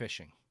home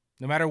fishing,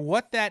 no matter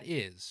what that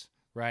is,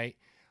 right?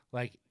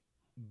 Like,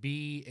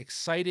 be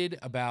excited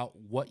about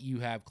what you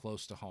have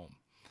close to home.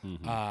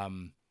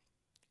 Mm-hmm.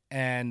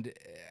 And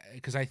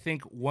because I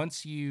think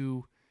once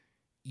you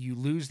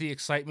lose the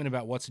excitement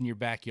about what's in your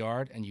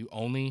backyard and you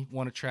only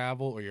want to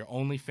travel or you're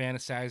only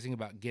fantasizing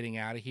about getting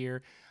out of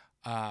here,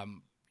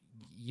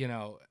 you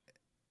know,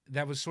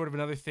 that was sort of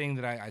another thing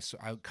that I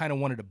kind of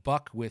wanted to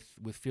buck with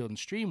Field and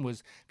Stream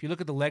was if you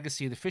look at the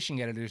legacy of the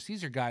fishing editors,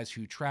 these are guys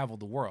who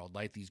traveled the world,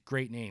 like these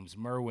great names,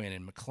 Merwin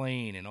and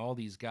McLean and all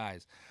these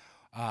guys.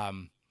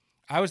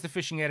 I was the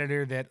fishing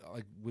editor that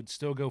would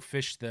still go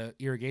fish the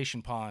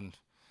irrigation pond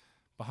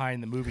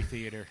behind the movie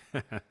theater.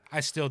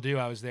 I still do.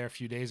 I was there a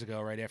few days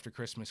ago, right after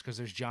Christmas, because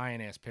there's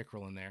giant ass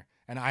pickerel in there,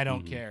 and I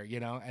don't care, you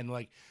know. And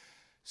like,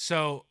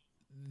 so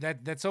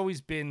that's always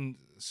been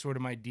sort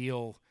of my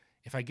deal.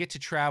 If I get to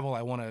travel,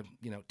 I want to,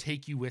 you know,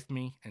 take you with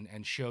me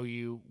and show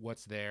you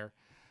what's there.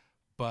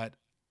 But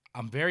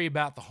I'm very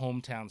about the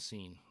hometown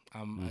scene.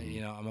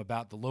 You know, I'm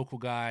about the local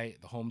guy,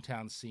 the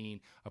hometown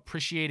scene,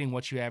 appreciating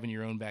what you have in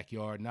your own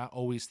backyard, not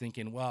always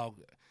thinking, well,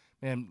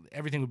 man,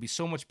 everything would be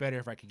so much better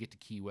if I could get to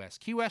Key West.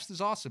 Key West is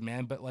awesome,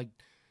 man, but like,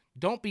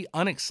 don't be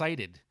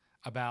unexcited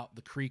about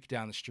the creek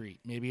down the street.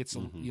 Maybe it's,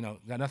 you know,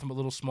 got nothing but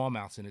little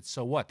smallmouths in it.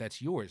 So what?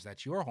 That's yours.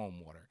 That's your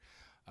home water.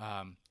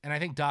 And I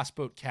think Das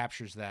Boat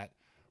captures that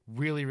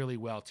really, really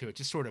well too. It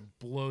just sort of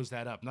blows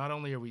that up. Not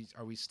only are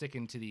we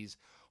sticking to these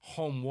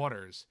home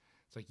waters,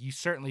 it's like you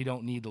certainly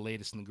don't need the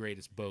latest and the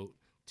greatest boat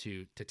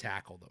to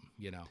tackle them,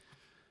 you know?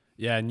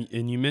 Yeah,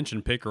 and you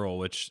mentioned pickerel,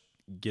 which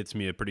gets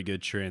me a pretty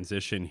good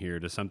transition here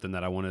to something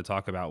that I want to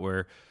talk about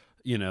where,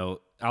 you know,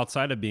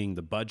 outside of being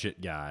the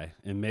budget guy,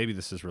 and maybe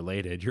this is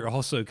related, you're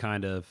also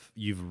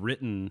you've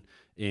written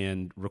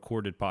and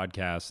recorded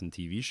podcasts and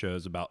TV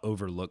shows about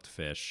overlooked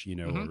fish, you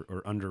know,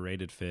 or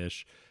underrated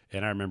fish.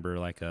 And I remember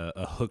like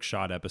a hook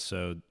shot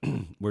episode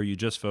where you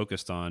just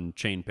focused on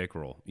chain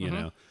pickerel, you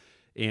know.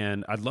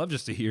 And I'd love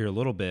just to hear a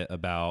little bit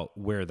about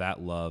where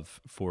that love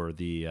for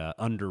the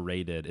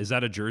underrated, is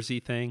that a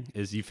Jersey thing?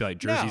 Is you feel like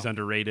Jersey's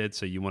underrated,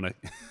 so you want to...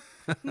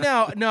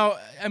 No.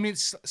 I mean,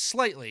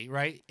 slightly,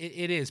 right?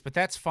 It is, but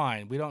that's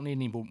fine. We don't need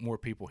any more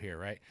people here,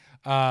 right?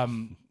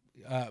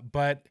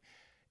 But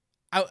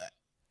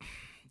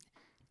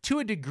to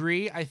a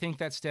degree, I think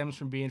that stems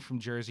from being from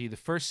Jersey. The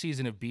first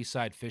season of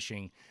B-Side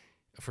Fishing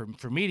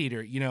for Meat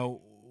Eater, you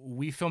know,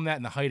 we filmed that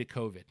in the height of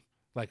COVID.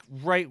 Like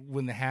right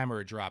when the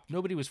hammer dropped,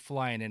 nobody was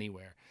flying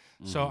anywhere.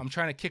 So I'm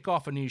trying to kick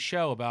off a new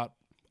show about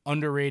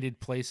underrated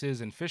places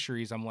and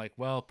fisheries. I'm like,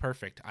 well,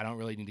 perfect. I don't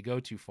really need to go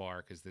too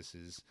far because this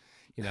is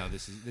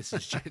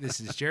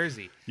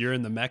Jersey. You're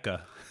in the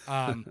Mecca.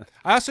 I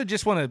also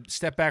just want to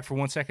step back for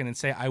 1 second and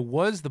say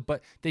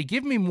they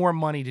give me more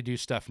money to do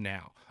stuff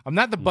now. I'm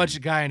not the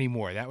budget guy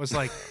anymore. That was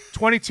like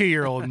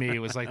 22-year-old me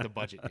was like the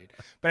budget dude.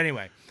 But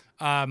anyway,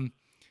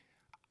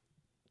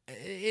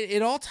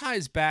 it all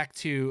ties back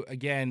to,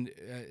 again,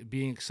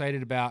 being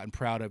excited about and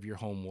proud of your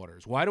home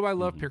waters. Why do I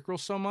love pickerel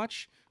so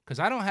much? Because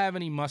I don't have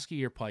any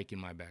muskie or pike in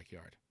my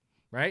backyard,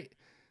 right?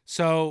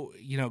 So,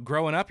 you know,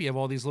 growing up, you have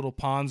all these little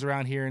ponds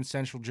around here in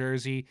central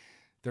Jersey.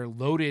 They're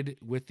loaded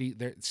with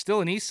they're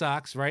still in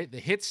e-socks, right? The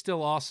hit's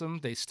still awesome.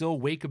 They still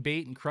wake a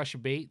bait and crush a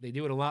bait. They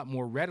do it a lot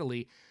more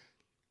readily.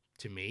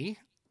 To me,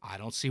 I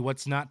don't see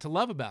what's not to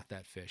love about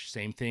that fish.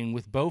 Same thing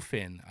with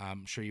bowfin.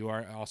 I'm sure you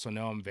also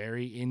know I'm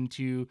very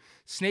into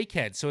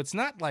snakehead. So it's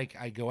not like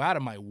I go out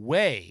of my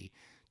way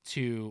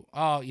to,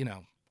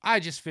 I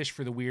just fish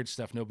for the weird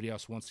stuff nobody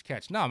else wants to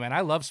catch. No, man,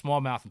 I love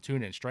smallmouth and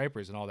tuna and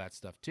stripers and all that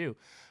stuff too.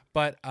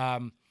 But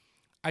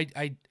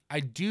I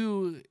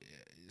do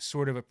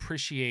sort of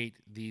appreciate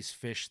these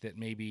fish that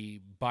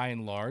maybe by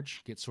and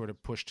large get sort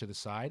of pushed to the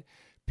side,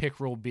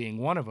 pickerel being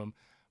one of them.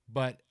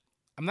 But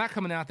I'm not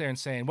coming out there and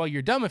saying, well,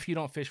 you're dumb if you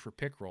don't fish for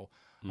pickerel.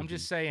 I'm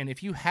just saying,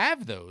 if you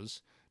have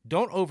those,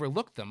 don't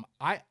overlook them.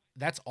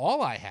 That's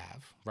all I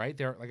have, right?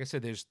 There, like I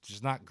said, there's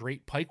not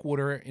great pike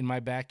water in my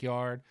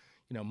backyard.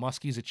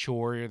 Muskie's a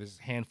chore. There's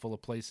a handful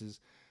of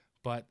places,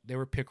 but there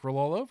were pickerel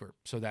all over.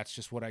 So that's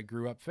just what I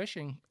grew up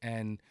fishing.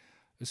 And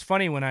it's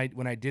funny when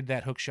I did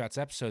that Hook Shots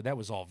episode, that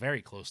was all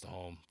very close to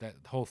home. That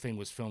whole thing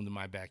was filmed in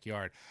my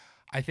backyard.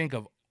 I think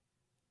of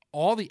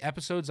all the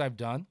episodes I've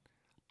done,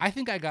 I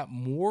think I got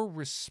more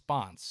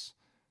response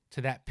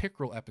to that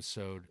pickerel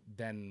episode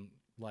than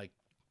like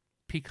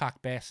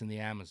peacock bass in the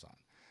Amazon,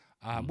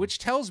 which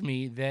tells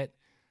me that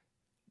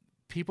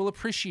people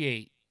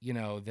appreciate,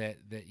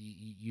 that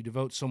you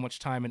devote so much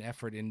time and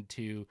effort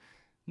into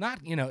not,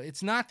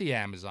 it's not the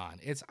Amazon.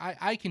 It's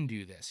I can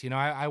do this.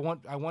 I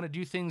want to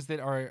do things that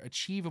are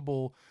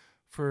achievable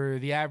for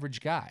the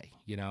average guy.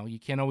 You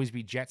can't always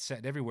be jet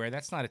set everywhere.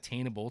 That's not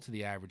attainable to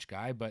the average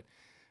guy, but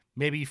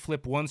maybe you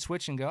flip one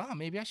switch and go,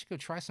 maybe I should go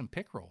try some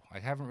pickerel. I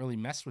haven't really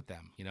messed with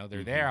them.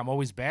 They're there. I'm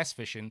always bass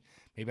fishing.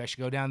 Maybe I should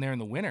go down there in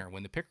the winter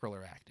when the pickerel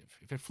are active.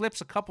 If it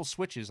flips a couple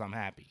switches, I'm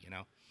happy,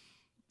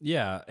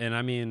 Yeah, and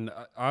I mean,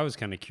 I was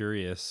kind of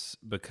curious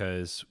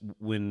because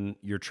when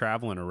you're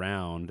traveling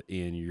around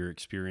and you're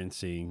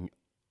experiencing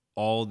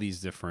all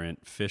these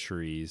different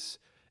fisheries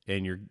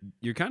and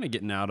you're kind of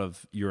getting out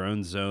of your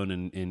own zone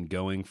and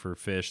going for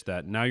fish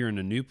that now you're in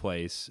a new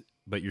place,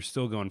 but you're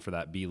still going for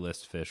that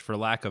B-list fish, for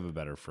lack of a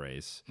better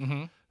phrase.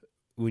 Mm-hmm.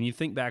 When you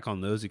think back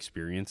on those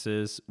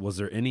experiences, was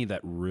there any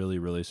that really,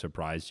 really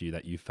surprised you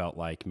that you felt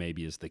like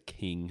maybe is the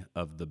king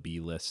of the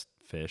B-list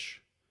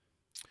fish?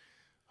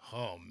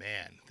 Oh,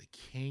 man, the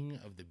king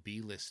of the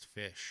B-list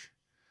fish.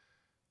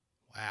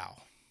 Wow.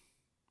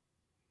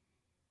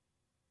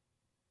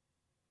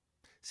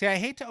 See, I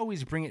hate to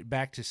always bring it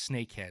back to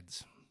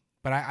snakeheads,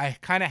 but I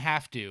kind of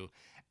have to,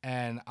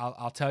 and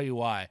I'll tell you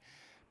why.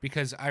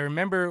 Because I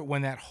remember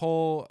when that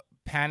whole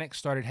panic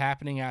started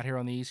happening out here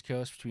on the East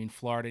Coast between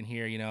Florida and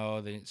here,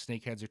 the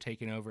snakeheads are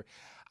taking over.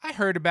 I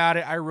heard about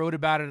it. I wrote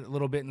about it a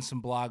little bit in some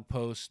blog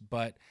posts,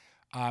 but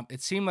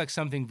it seemed like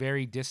something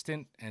very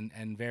distant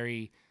and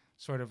very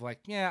sort of like,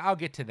 yeah, I'll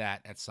get to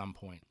that at some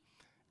point.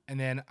 And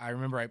then I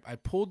remember I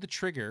pulled the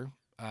trigger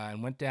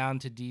and went down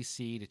to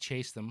D.C. to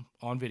chase them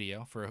on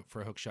video for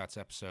a Hook Shots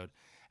episode,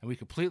 and we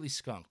completely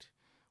skunked.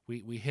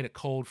 We hit a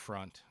cold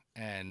front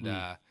and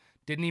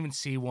didn't even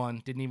see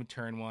one, didn't even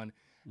turn one.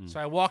 So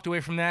I walked away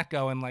from that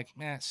going like,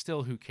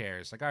 still who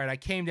cares? Like, all right, I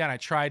came down, I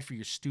tried for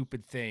your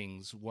stupid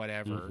things,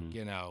 whatever,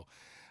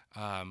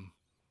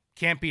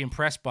 can't be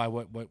impressed by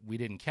what we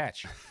didn't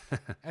catch.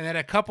 And then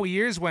a couple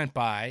years went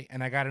by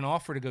and I got an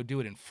offer to go do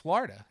it in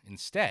Florida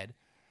instead.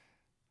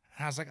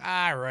 And I was like,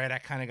 all right, I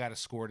kind of got a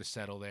score to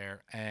settle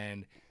there.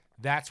 And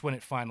that's when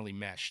it finally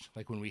meshed.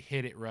 Like when we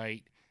hit it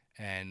right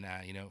and,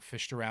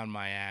 fished around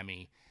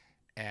Miami.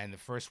 And the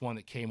first one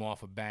that came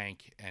off a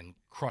bank and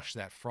crushed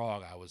that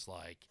frog, I was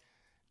like,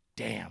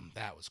 damn,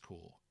 that was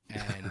cool.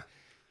 And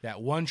that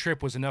one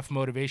trip was enough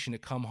motivation to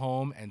come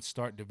home and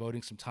start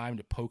devoting some time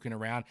to poking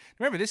around.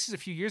 Remember, this is a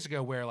few years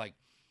ago where, like,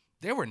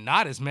 there were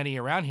not as many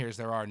around here as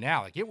there are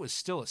now. Like, it was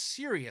still a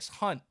serious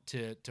hunt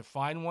to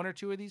find one or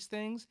two of these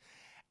things.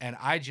 And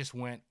I just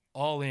went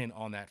all in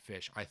on that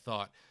fish. I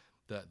thought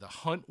the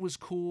hunt was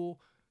cool,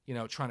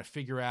 trying to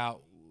figure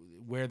out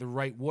where the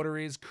right water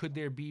is. Could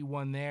there be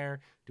one there?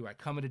 Do I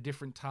come at a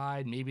different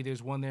tide? Maybe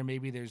there's one there,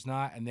 maybe there's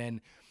not. And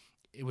then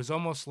it was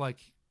almost like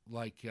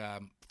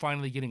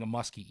finally getting a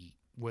muskie eat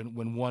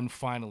when one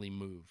finally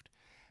moved.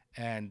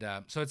 And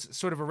so it's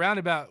sort of a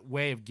roundabout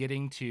way of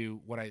getting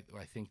to what I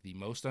think the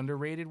most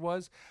underrated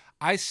was.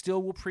 I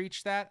still will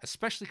preach that,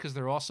 especially because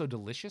they're also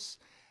delicious.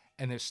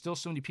 And there's still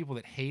so many people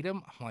that hate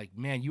them. I'm like,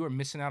 man, you are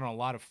missing out on a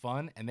lot of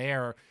fun. And they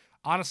are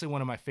honestly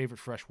one of my favorite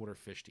freshwater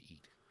fish to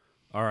eat.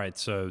 All right,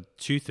 so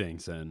two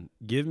things then.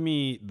 Give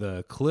me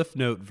the Cliff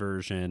Note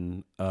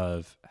version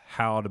of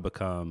how to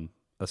become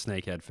a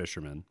snakehead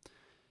fisherman,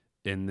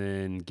 and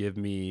then give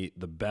me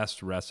the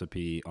best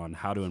recipe on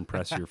how to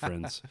impress your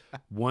friends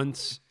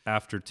once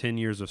after 10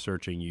 years of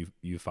searching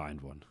you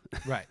find one.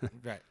 Right.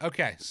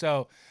 Okay,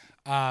 so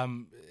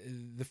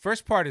the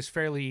first part is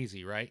fairly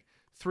easy, right?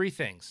 3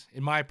 things,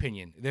 in my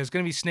opinion. There's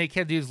going to be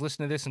snakehead dudes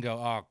listen to this and go,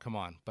 oh, come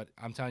on. But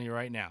I'm telling you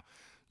right now,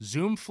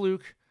 Zoom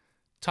Fluke,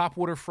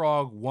 topwater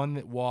frog, one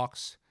that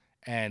walks,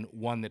 and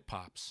one that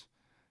pops.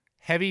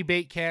 Heavy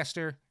bait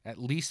caster, at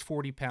least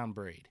 40-pound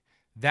braid.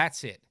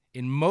 That's it.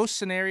 In most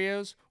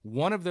scenarios,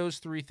 one of those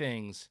 3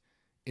 things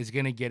is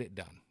going to get it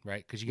done,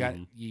 right? Because you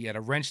got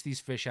to wrench these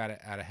fish out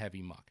of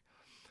heavy muck.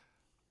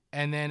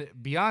 And then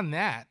beyond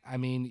that, I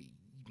mean,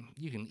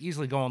 you can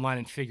easily go online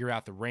and figure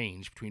out the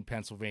range between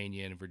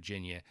Pennsylvania and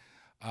Virginia.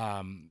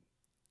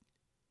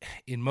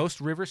 In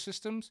most river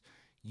systems,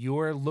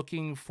 you're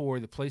looking for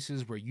the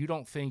places where you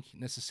don't think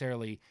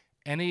necessarily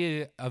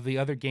any of the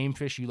other game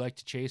fish you like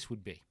to chase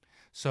would be.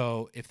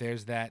 So if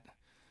there's that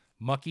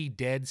mucky,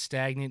 dead,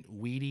 stagnant,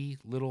 weedy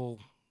little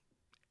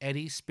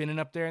eddy spinning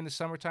up there in the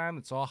summertime,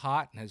 it's all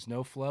hot and has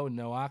no flow and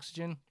no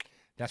oxygen,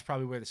 that's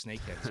probably where the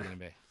snakehead's going to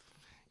be.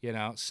 You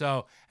know,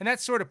 so, and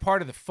that's sort of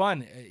part of the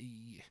fun,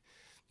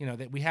 you know,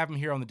 that we have them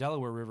here on the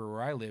Delaware River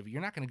where I live.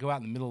 You're not going to go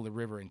out in the middle of the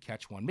river and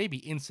catch one, maybe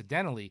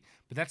incidentally,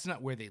 but that's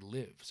not where they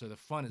live. So the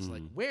fun is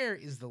like, where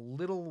is the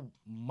little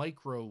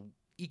micro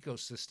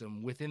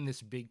ecosystem within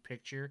this big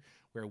picture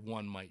where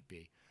one might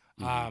be?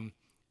 And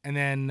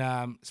then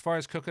as far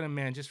as cooking them,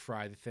 man, just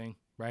fry the thing,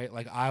 right?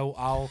 Like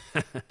I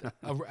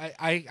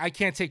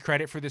can't take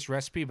credit for this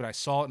recipe, but I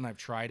saw it and I've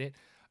tried it.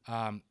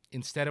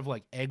 Instead of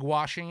like egg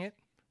washing it,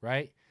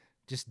 right?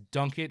 Just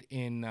dunk it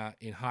in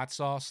hot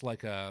sauce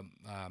like a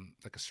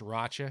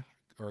sriracha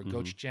or a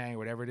gochujang or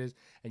whatever it is,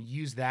 and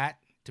use that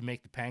to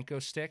make the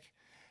panko stick.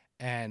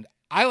 And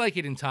I like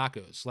it in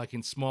tacos, like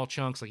in small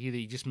chunks. Like either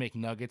you just make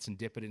nuggets and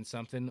dip it in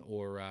something,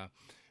 or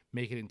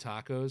make it in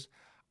tacos.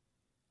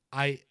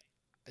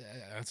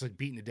 It's like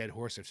beating a dead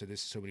horse. I've said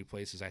this in so many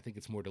places. I think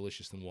it's more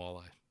delicious than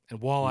walleye,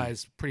 and walleye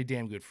is pretty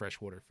damn good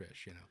freshwater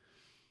fish, you know.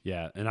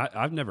 Yeah, and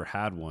I've never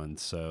had one,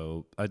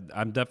 so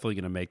I'm definitely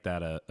going to make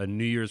that a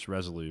New Year's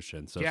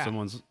resolution. So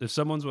if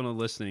someone's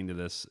listening to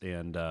this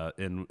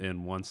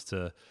and wants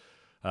to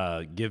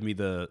give me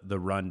the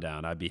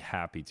rundown, I'd be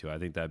happy to. I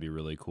think that'd be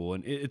really cool.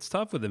 And it's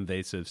tough with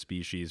invasive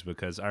species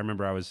because I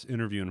remember I was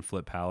interviewing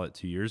Flip Pallett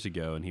 2 years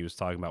ago, and he was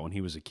talking about when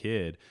he was a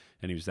kid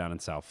and he was down in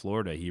South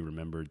Florida, he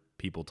remembered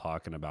people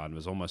talking about, and it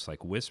was almost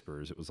like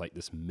whispers. It was like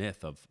this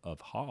myth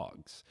of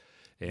hogs.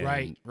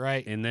 And,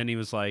 right. And then he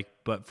was like,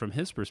 but from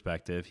his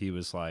perspective, he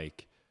was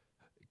like,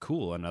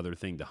 cool, another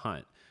thing to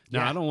hunt.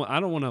 Now, I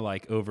don't want to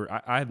like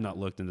I have not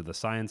looked into the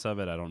science of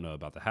it. I don't know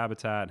about the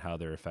habitat and how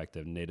they're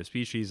effective in native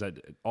species,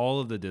 all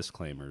of the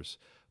disclaimers,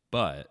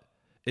 but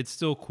it's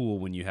still cool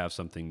when you have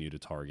something new to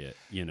target,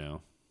 you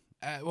know?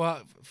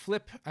 Well,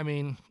 Flip, I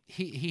mean,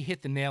 he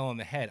hit the nail on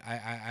the head.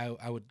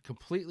 I would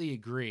completely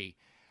agree.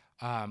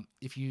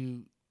 If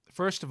you,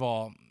 first of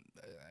all,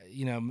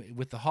 you know,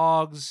 with the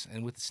hogs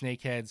and with the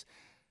snakeheads,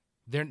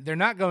 they're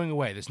not going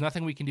away. There's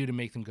nothing we can do to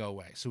make them go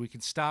away. So we can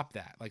stop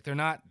that. Like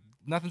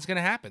nothing's going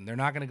to happen. They're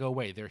not going to go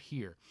away. They're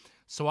here.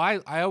 So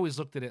I always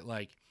looked at it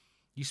like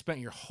you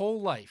spent your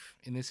whole life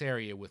in this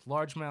area with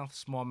largemouth,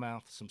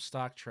 smallmouth, some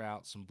stock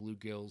trout, some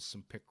bluegills,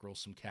 some pickerel,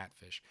 some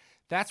catfish.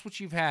 That's what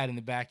you've had in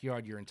the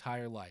backyard your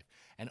entire life.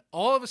 And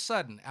all of a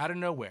sudden, out of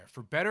nowhere,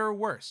 for better or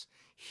worse,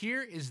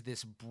 here is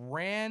this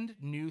brand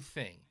new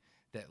thing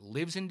that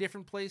lives in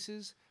different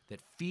places, that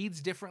feeds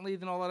differently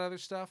than all that other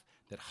stuff,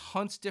 that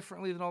hunts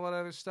differently than all that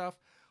other stuff.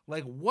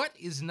 Like, what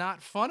is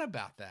not fun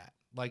about that?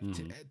 Like,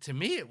 to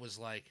me, it was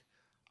like,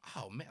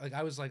 oh, man. Like,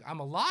 I was like, I'm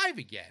alive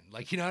again.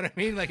 Like, you know what I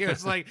mean? Like, it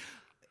was like,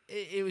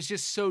 it was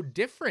just so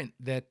different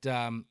that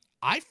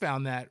I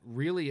found that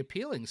really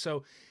appealing.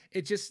 So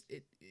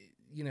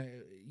you know,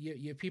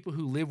 you have people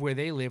who live where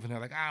they live, and they're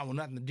like, well,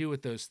 nothing to do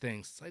with those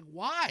things. It's like,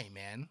 why,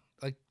 man?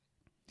 Like,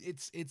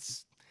 it's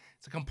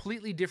a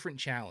completely different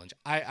challenge.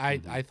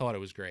 I thought it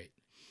was great.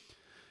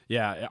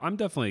 Yeah, I'm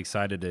definitely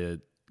excited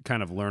to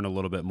kind of learn a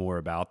little bit more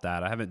about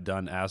that. I haven't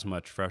done as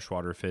much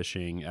freshwater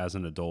fishing as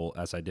an adult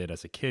as I did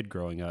as a kid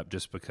growing up,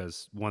 just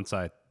because once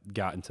I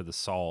got into the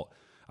salt,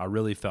 I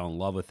really fell in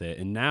love with it.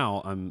 And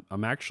now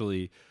I'm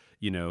actually,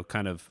 you know,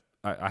 kind of,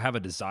 I have a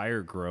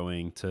desire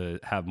growing to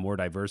have more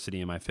diversity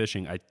in my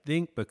fishing. I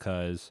think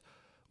because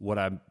what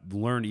I've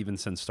learned even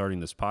since starting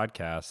this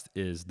podcast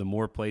is the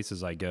more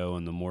places I go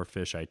and the more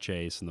fish I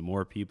chase and the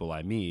more people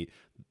I meet,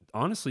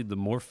 honestly, the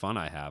more fun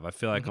I have. I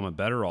feel like I'm a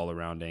better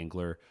all-around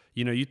angler.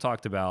 You know, you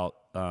talked about,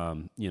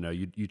 you know,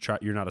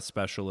 you're not a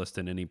specialist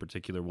in any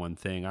particular one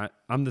thing.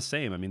 I'm the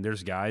same. I mean,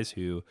 there's guys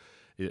who,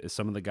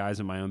 some of the guys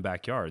in my own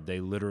backyard, they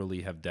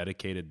literally have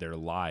dedicated their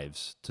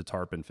lives to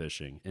tarpon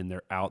fishing, and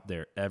they're out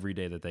there every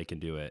day that they can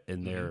do it.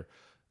 And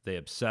they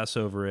obsess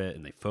over it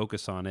and they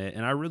focus on it.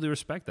 And I really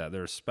respect that.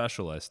 They're a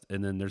specialist.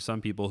 And then there's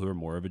some people who are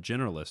more of a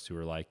generalist who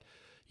are like,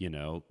 you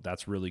know,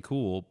 that's really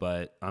cool,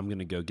 but I'm going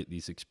to go get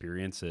these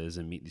experiences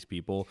and meet these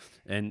people.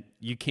 And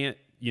you can't,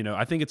 you know,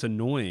 I think it's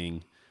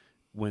annoying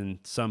when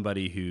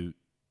somebody who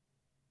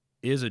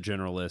is a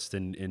generalist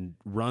and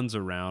runs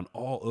around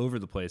all over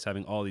the place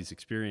having all these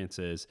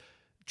experiences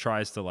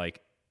tries to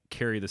like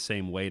carry the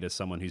same weight as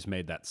someone who's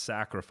made that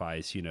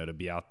sacrifice, you know, to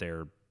be out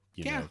there,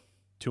 you know,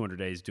 200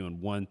 days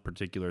doing one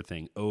particular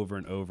thing over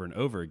and over and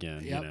over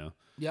again, you know?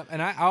 Yep.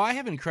 And I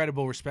have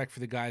incredible respect for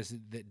the guys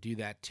that do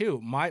that too.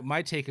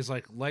 My take is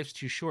like, life's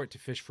too short to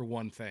fish for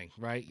one thing,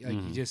 right? Like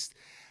you just,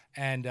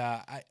 and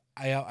I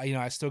you know,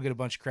 I still get a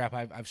bunch of crap.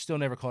 I've still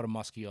never caught a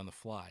muskie on the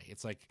fly.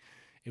 It's like,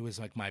 it was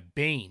like my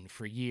bane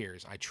for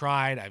years.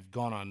 I've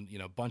gone on, you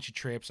know, a bunch of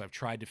trips. I've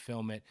tried to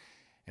film it.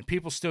 And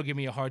people still give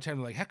me a hard time.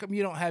 They're like, how come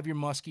you don't have your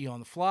muskie on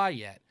the fly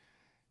yet?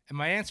 And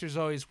my answer is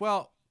always,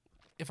 well,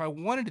 if I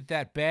wanted it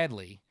that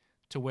badly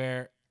to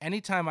where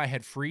anytime I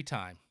had free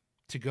time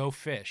to go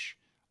fish,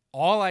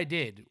 all I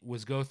did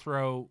was go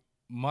throw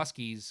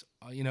muskies,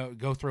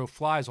 go throw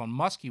flies on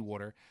musky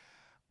water,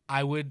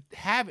 I would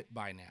have it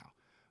by now.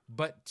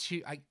 But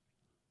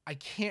I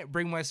can't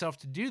bring myself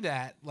to do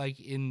that like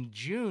in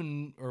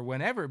June or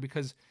whenever,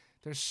 because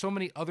there's so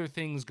many other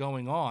things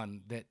going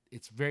on that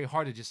it's very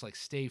hard to just like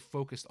stay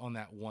focused on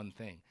that one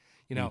thing.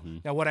 Now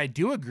what I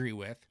do agree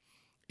with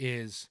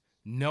is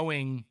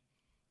knowing,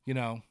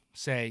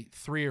 say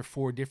 3 or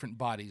 4 different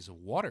bodies of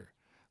water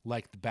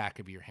like the back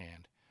of your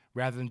hand,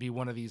 rather than be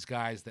one of these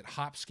guys that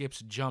hop,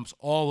 skips, jumps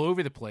all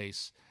over the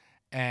place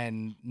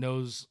and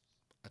knows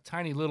a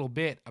tiny little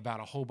bit about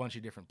a whole bunch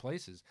of different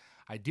places.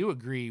 I do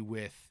agree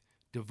with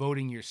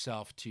devoting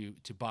yourself to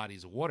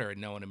bodies of water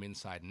and knowing them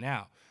inside and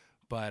out,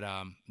 but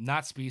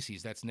not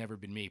species. That's never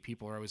been me.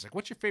 People are always like,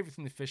 what's your favorite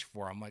thing to fish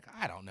for? I'm like,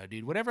 I don't know,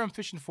 dude. Whatever I'm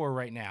fishing for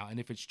right now. And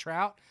if it's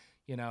trout,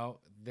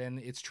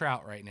 then it's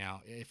trout right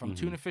now. If I'm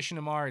tuna fishing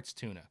tomorrow, it's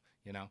tuna,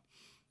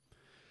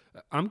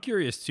 I'm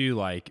curious too,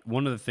 like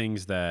one of the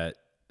things that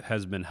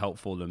has been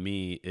helpful to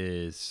me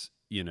is,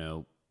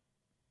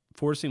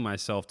 forcing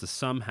myself to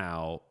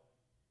somehow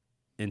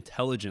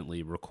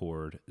intelligently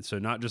record. So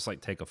not just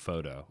like take a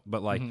photo,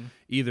 but like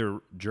either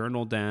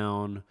journal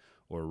down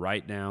or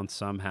write down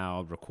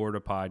somehow, record a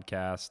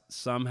podcast,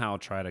 somehow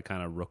try to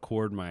kind of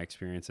record my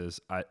experiences.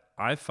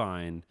 I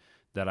find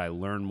that I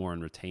learn more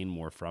and retain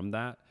more from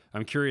that.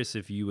 I'm curious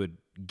if you would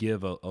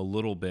give a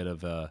little bit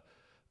of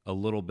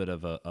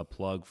a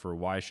plug for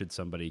why should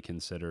somebody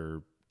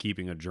consider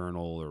keeping a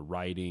journal or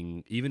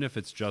writing, even if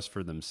it's just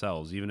for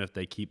themselves, even if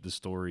they keep the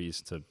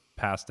stories to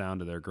pass down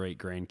to their great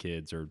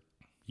grandkids or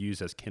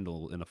use as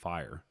kindle in a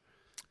fire.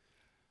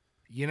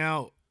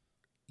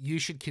 You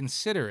should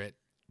consider it,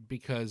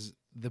 because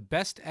the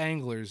best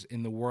anglers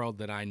in the world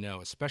that I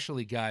know,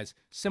 especially guys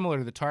similar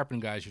to the tarpon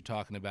guys you're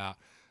talking about,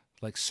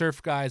 like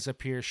surf guys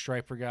up here,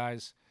 striper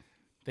guys,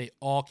 they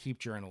all keep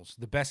journals.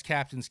 The best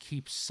captains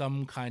keep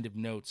some kind of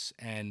notes,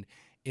 and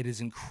it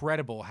is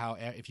incredible how,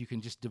 if you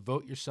can just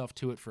devote yourself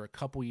to it for a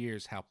couple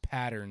years, how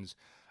patterns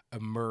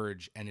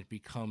emerge and it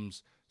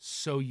becomes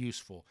so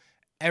useful.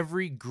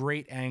 Every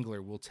great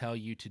angler will tell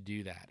you to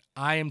do that.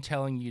 I am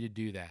telling you to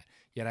do that.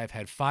 Yet I've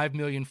had 5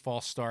 million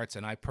false starts,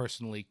 and I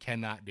personally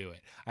cannot do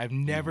it. I've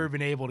never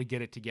been able to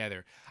get it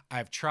together.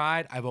 I've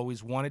tried. I've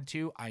always wanted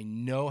to. I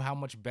know how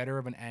much better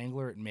of an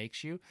angler it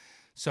makes you.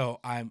 So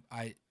I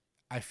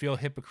feel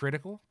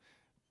hypocritical,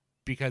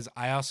 because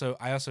I also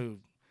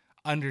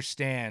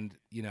understand,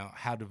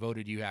 how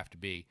devoted you have to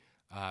be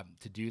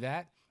to do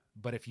that.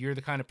 But if you're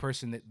the kind of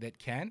person that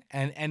can,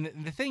 and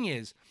the thing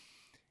is,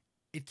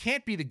 it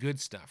can't be the good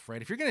stuff,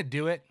 right? If you're going to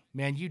do it,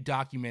 man, you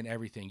document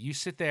everything. You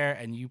sit there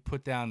and you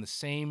put down the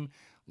same,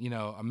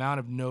 amount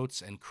of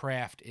notes and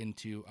craft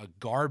into a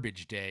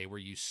garbage day where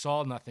you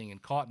saw nothing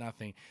and caught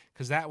nothing,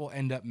 because that will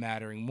end up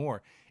mattering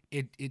more.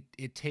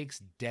 It takes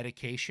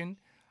dedication,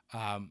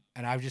 and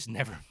I've just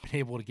never been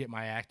able to get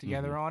my act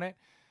together on it.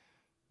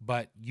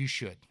 But you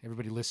should.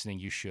 Everybody listening,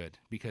 you should,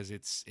 because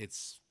it's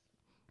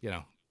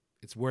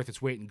worth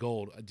its weight in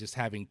gold just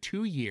having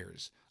 2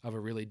 years of a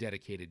really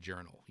dedicated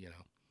journal,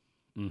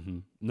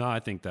 No, I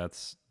think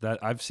that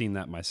I've seen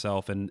that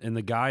myself, and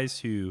the guys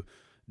who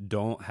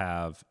don't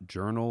have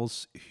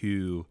journals,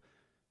 who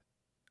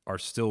are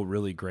still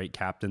really great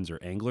captains or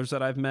anglers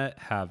that I've met,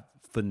 have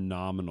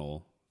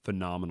phenomenal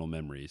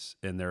memories.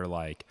 And they're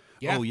like,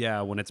 oh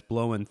yeah, when it's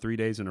blowing 3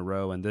 days in a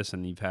row and this,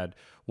 and you've had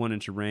 1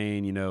 inch of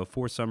rain,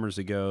 4 summers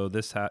ago,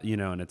 this,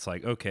 and it's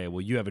like, okay,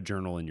 well, you have a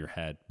journal in your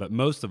head. But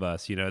most of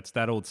us, it's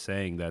that old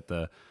saying that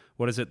the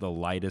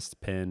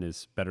lightest pen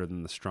is better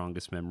than the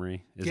strongest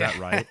memory. Is that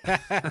right?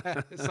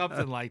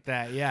 Something like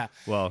that. Yeah.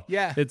 Well,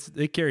 yeah,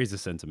 it carries a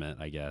sentiment,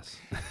 I guess.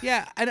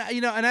 Yeah. And,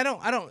 and I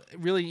don't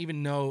really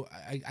even know.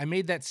 I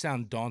made that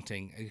sound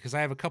daunting, because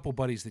I have a couple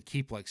buddies that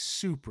keep like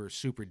super,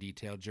 super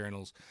detailed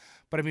journals.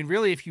 But I mean,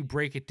 really, if you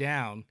break it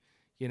down,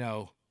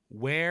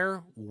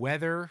 where,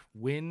 weather,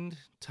 wind,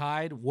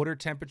 tide, water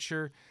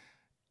temperature,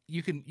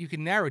 you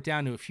can narrow it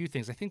down to a few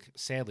things. I think,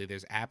 sadly,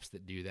 there's apps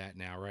that do that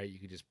now, right? You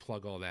can just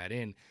plug all that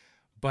in.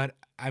 But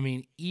I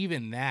mean,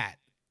 even that,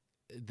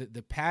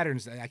 the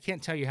patterns, I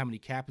can't tell you how many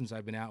captains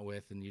I've been out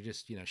with, and you're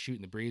just,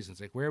 shooting the breeze, and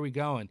it's like, where are we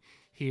going?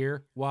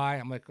 Here. Why?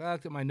 I'm like, I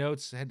looked at my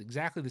notes. I had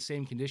exactly the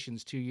same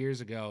conditions 2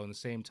 years ago and the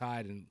same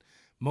tide. And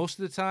most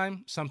of the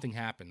time, something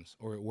happens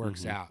or it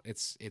works out.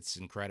 It's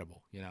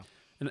incredible,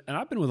 And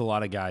I've been with a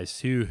lot of guys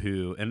too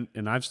who,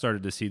 and I've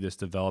started to see this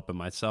develop in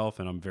myself,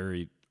 and I'm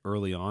very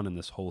early on in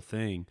this whole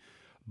thing,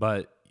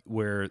 but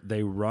where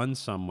they run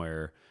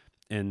somewhere.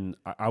 And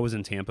I was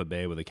in Tampa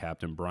Bay with a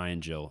captain, Brian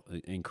Gill,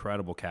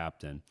 incredible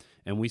captain.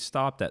 And we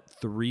stopped at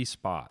 3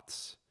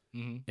 spots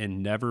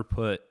and never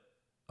put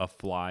a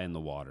fly in the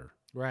water.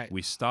 Right.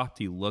 We stopped,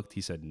 he looked,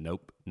 he said,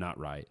 nope, not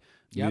right.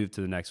 Yep. Moved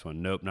to the next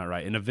one, nope, not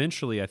right. And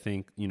eventually I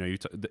think,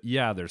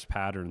 there's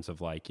patterns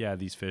of like, yeah,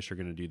 these fish are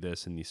going to do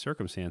this in these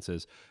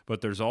circumstances,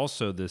 but there's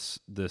also this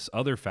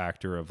other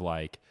factor of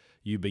like,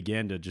 you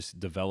begin to just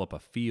develop a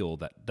feel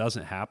that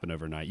doesn't happen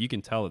overnight. You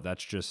can tell that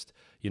that's just,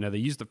 they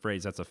use the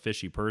phrase, that's a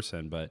fishy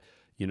person, but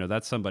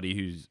that's somebody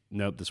who's,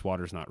 nope, this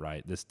water's not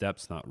right. This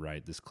depth's not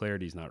right. This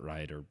clarity's not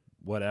right, or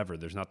whatever.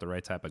 There's not the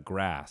right type of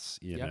grass,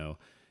 you know?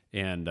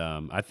 And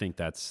I think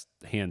that's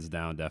hands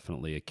down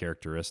definitely a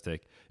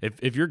characteristic.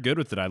 If you're good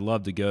with it, I'd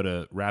love to go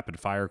to rapid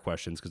fire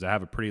questions because I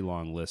have a pretty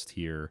long list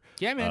here.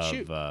 Yeah, man,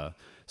 shoot.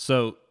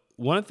 So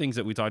one of the things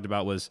that we talked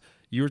about was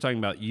you were talking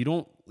about you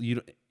don't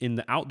in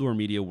the outdoor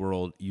media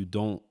world, you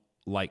don't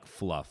like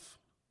fluff.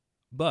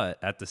 But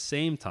at the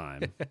same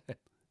time,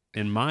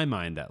 in my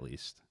mind at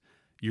least,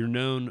 you're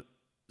known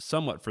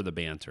somewhat for the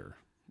banter.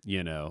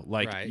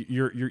 Right.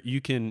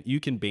 You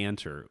can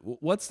banter.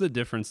 What's the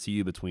difference to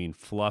you between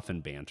fluff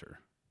and banter?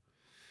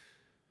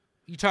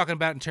 You talking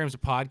about in terms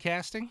of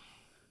podcasting?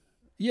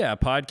 Yeah,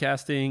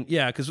 podcasting.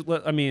 Yeah, because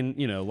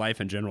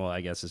life in general,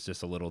 I guess, is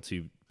just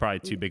probably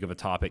too big of a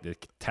topic to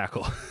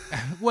tackle.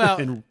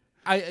 Well,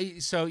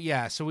 so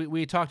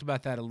we talked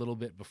about that a little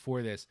bit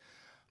before this.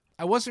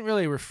 I wasn't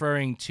really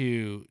referring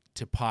to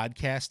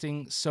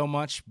podcasting so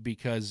much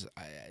because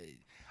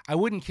I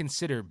wouldn't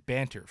consider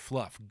banter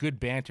fluff. Good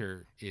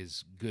banter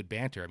is good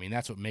banter. I mean,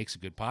 that's what makes a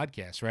good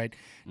podcast, right?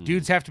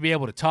 Dudes have to be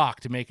able to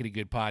talk to make it a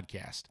good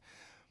podcast.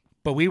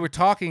 But we were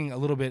talking a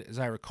little bit, as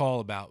I recall,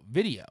 about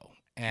video.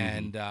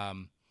 And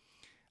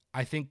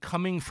I think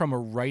coming from a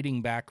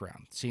writing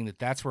background, seeing that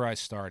that's where I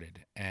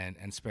started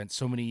and spent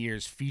so many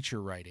years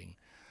feature writing,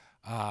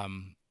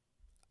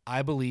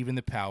 I believe in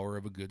the power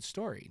of a good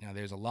story. Now,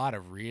 there's a lot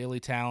of really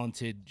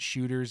talented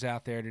shooters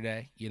out there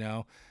today,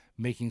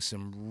 making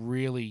some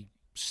really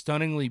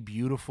stunningly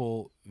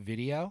beautiful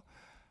video.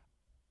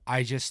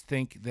 I just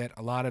think that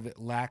a lot of it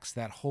lacks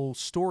that whole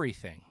story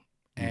thing,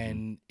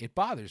 and it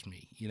bothers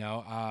me.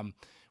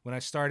 When I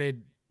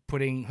started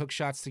putting hook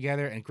shots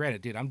together, and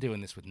granted, dude, I'm doing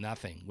this with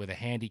nothing, with a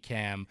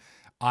Handycam,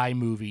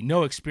 iMovie,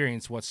 no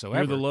experience whatsoever.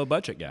 You're the low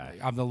budget guy.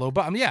 I'm the low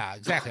budget. Yeah,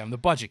 exactly. I'm the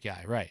budget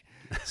guy, right?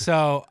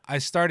 So I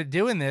started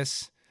doing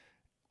this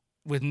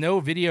with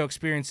no video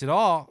experience at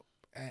all.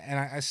 And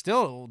I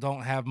still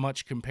don't have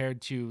much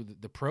compared to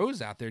the pros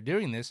out there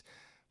doing this.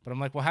 But I'm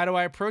like, well, how do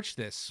I approach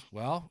this?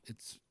 Well,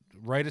 it's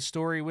write a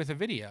story with a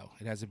video.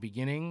 It has a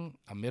beginning,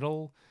 a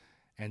middle,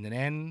 and an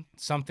end.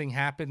 Something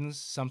happens,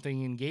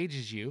 something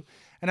engages you.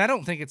 And I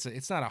don't think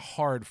it's not a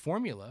hard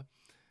formula,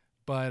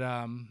 but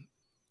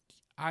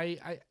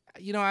I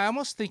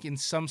almost think in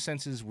some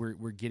senses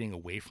we're getting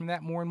away from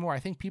that more and more. I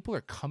think people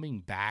are coming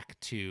back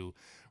to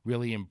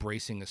really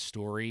embracing a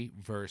story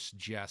versus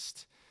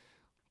just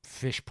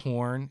fish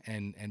porn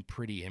and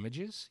pretty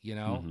images.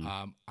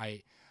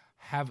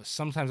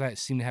 Sometimes I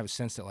seem to have a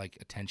sense that like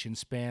attention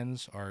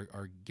spans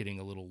are getting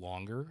a little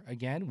longer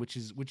again, which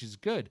is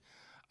good.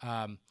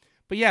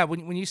 But yeah,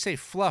 when you say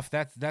fluff,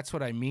 that's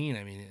what I mean.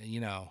 I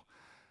mean,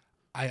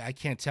 I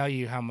can't tell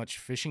you how much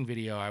fishing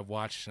video I've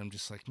watched. I'm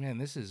just like, man,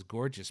 this is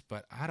gorgeous,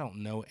 but I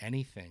don't know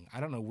anything. I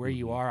don't know where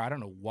you are. I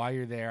don't know why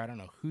you're there. I don't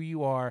know who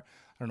you are.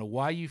 I don't know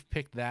why you've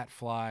picked that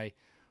fly.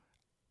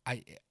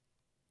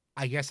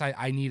 I guess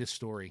I need a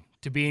story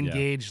to be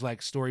engaged.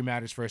 Like, story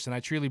matters first. And I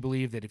truly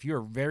believe that if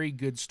you're a very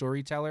good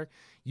storyteller,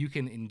 you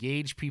can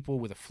engage people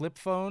with a flip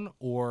phone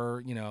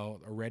or,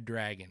 a Red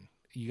Dragon.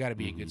 You got to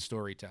be a good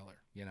storyteller,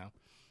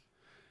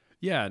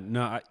 Yeah,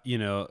 no,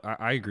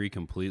 I agree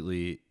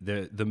completely.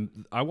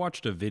 I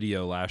watched a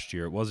video last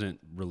year. It wasn't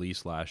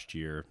released last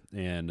year,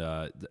 and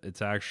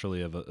it's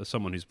actually of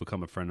someone who's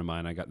become a friend of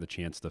mine. I got the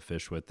chance to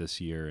fish with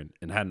this year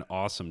and had an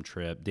awesome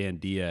trip. Dan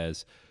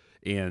Diaz,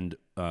 and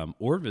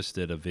Orvis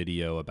did a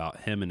video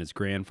about him and his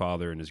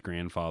grandfather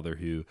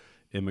who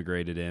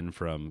immigrated in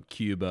from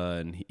Cuba,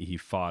 and he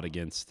fought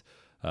against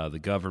the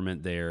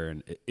government there,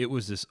 and it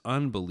was this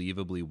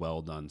unbelievably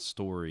well done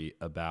story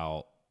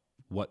about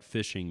what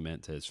fishing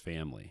meant to his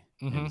family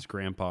and his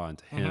grandpa and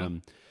to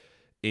him.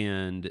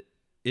 And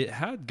it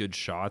had good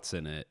shots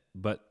in it,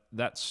 but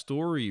that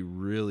story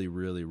really,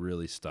 really,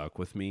 really stuck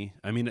with me.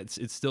 I mean,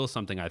 it's still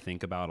something I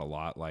think about a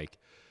lot.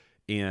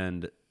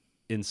 And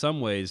in some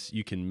ways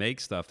you can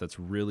make stuff that's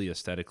really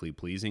aesthetically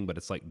pleasing, but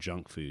it's like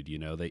junk food,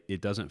 it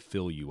doesn't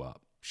fill you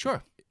up.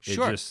 Sure.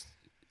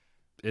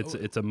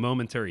 It's a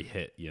momentary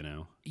hit,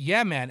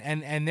 Yeah, man,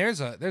 and there's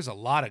a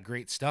lot of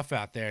great stuff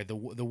out there. The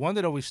one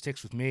that always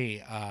sticks with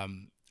me,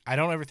 I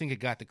don't ever think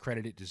it got the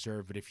credit it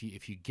deserved, but if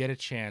you get a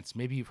chance,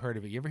 maybe you've heard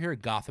of it. You ever hear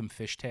of Gotham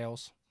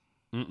Fishtails?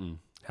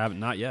 Haven't,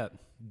 not yet.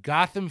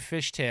 Gotham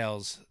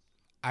Fishtails.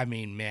 I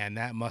mean, man,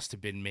 that must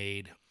have been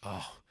made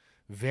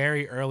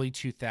very early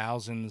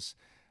 2000s,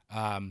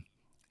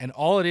 and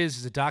all it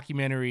is a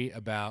documentary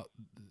about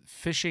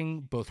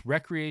fishing, both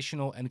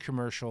recreational and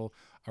commercial,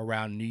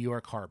 around New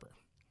York Harbor.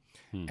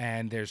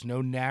 And there's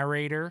no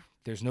narrator,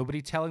 there's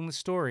nobody telling the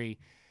story,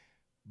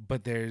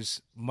 but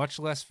there's much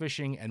less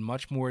fishing and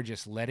much more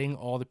just letting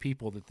all the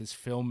people that this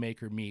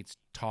filmmaker meets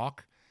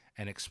talk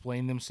and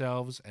explain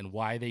themselves and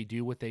why they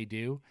do what they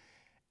do.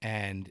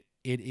 And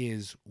it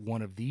is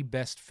one of the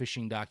best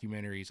fishing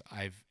documentaries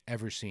I've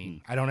ever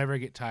seen. I don't ever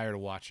get tired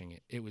of watching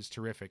it. It was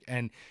terrific.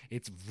 And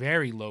it's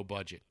very low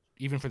budget.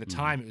 Even for the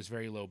time, it was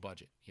very low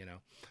budget, you know.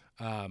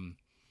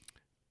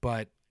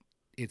 But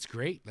it's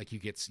great. Like you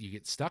get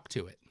stuck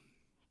to it.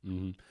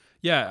 Mm-hmm.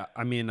 Yeah,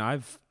 I mean,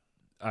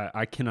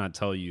 I cannot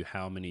tell you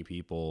how many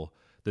people,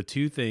 the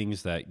two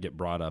things that get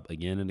brought up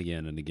again and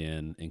again and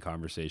again in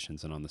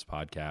conversations and on this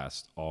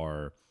podcast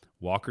are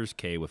Walker's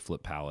Cay with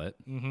Flip Pallet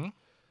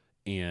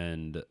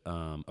and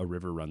A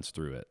River Runs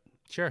Through It.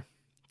 Sure.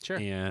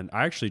 And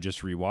I actually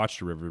just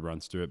rewatched A River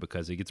Runs Through It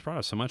because it gets brought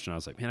up so much, and I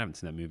was like, man, I haven't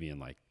seen that movie in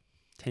like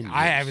 10 years.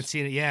 I haven't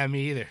seen it. Yeah,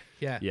 me either.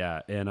 Yeah.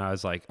 Yeah, and I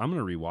was like, I'm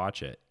going to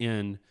rewatch it.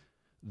 And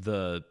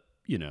the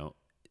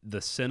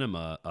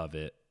cinema of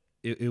it,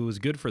 it was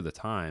good for the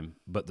time,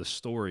 but the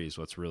story is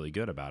what's really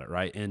good about it,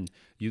 right? And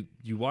you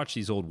watch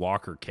these old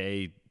Walker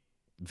Cay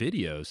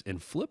videos,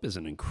 and Flip is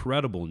an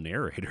incredible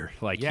narrator.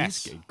 Like,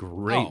 Yes. he's got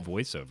great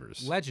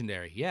voiceovers.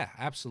 Legendary. Yeah,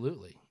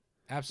 absolutely.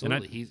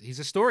 He's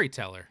a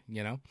storyteller,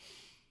 you know?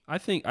 I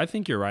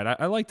think you're right.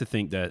 I like to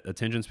think that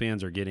attention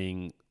spans are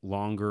getting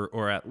longer,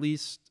 or at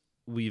least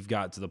we've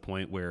got to the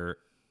point where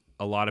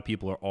a lot of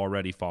people are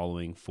already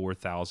following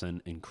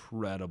 4,000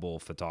 incredible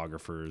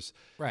photographers.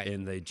 Right.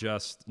 And they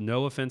just,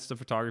 no offense to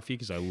photography,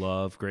 because I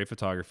love great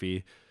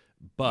photography,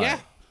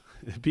 but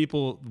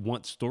people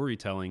want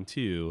storytelling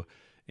too.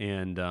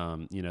 And,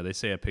 they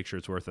say a picture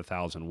is worth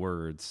 1,000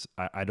 words.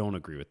 I don't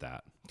agree with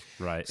that.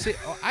 Right. See,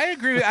 I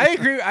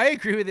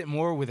agree with it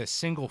more with a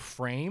single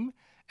frame.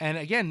 And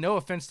again, no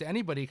offense to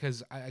anybody,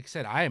 because like I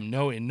said, I am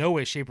in no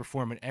way, shape, or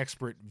form an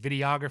expert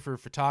videographer,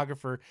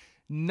 photographer,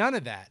 none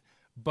of that.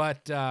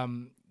 But I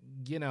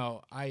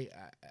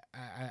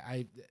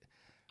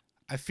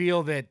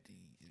feel that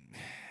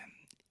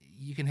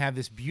you can have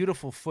this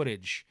beautiful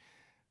footage,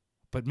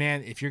 but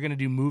man, if you're going to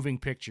do moving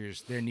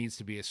pictures, there needs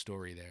to be a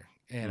story there.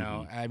 You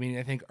know, I mean,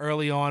 I think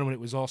early on when it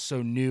was all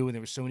so new and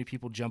there were so many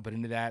people jumping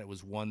into that, it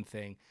was one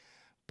thing.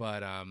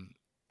 But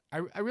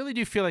I really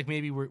do feel like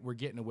maybe we're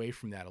getting away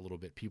from that a little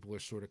bit. People are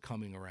sort of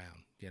coming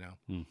around, you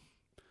know.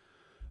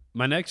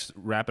 My next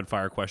rapid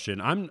fire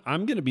question, I'm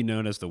going to be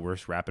known as the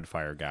worst rapid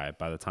fire guy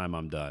by the time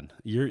I'm done.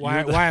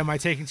 Why am I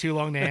taking too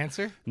long to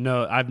answer?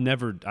 No, I've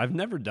never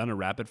done a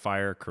rapid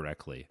fire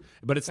correctly.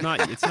 But it's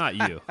not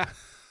you.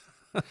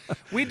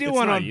 We do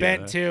one on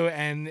Bent too,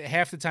 and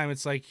half the time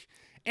it's like,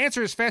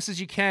 answer as fast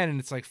as you can, and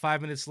it's like 5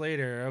 minutes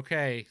later.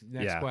 Okay,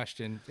 next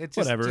question. It's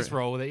just, whatever. Just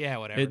roll with it. Yeah,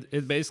 whatever.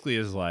 It basically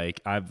is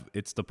like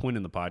it's the point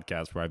in the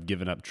podcast where I've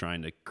given up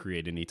trying to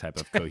create any type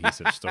of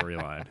cohesive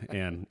storyline,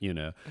 and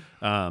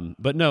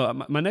but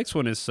no, my next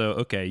one is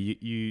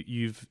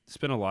you've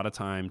spent a lot of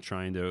time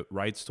trying to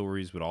write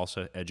stories, but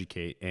also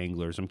educate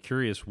anglers. I'm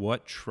curious,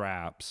 what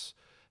traps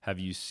have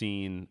you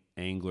seen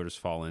anglers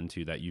fall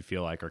into that you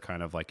feel like are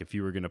kind of like, if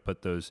you were going to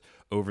put those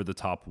over the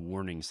top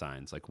warning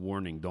signs, like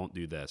warning, don't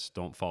do this,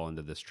 don't fall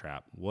into this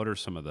trap? What are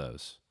some of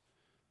those?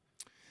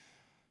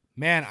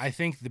 Man, I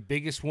think the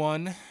biggest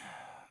one,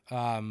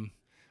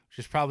 which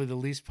is probably the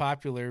least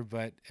popular,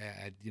 but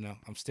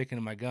I'm sticking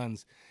to my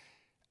guns,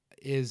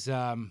 is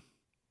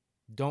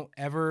don't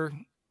ever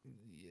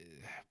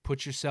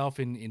put yourself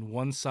in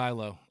one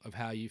silo of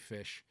how you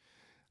fish.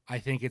 I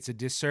think it's a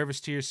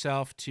disservice to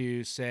yourself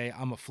to say,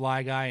 I'm a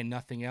fly guy and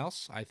nothing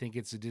else. I think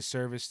it's a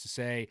disservice to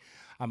say,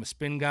 I'm a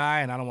spin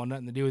guy and I don't want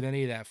nothing to do with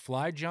any of that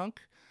fly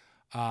junk.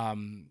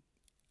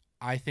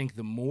 I think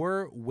the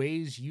more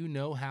ways you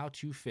know how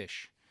to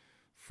fish,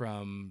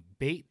 from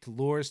bait to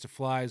lures to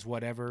flies,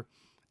 whatever,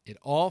 it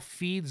all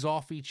feeds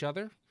off each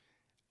other.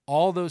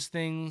 All those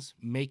things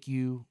make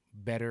you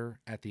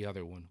better at the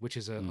other one, which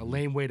is a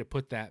lame way to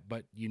put that,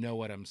 but you know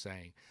what I'm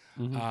saying.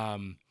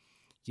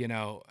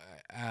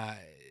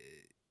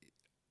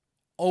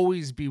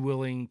 Always be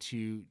willing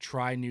to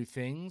try new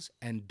things,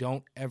 and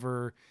don't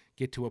ever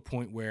get to a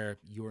point where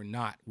you're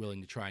not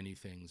willing to try new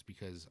things,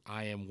 because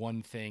I am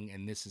one thing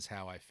and this is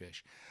how I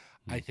fish.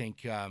 I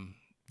think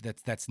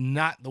that's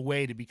not the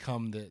way to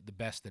become the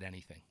best at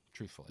anything,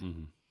 truthfully.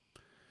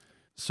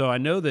 So I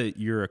know that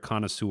you're a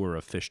connoisseur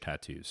of fish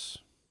tattoos.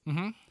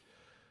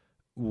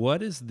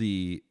 What is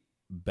the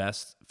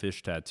best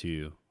fish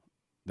tattoo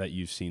that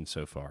you've seen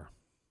so far?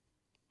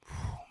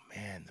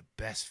 Man, the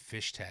best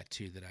fish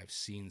tattoo that I've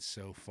seen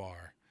so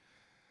far.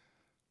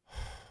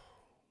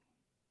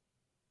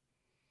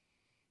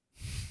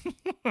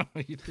 Oh,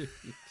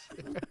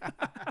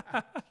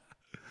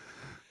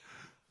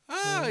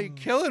 you're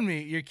killing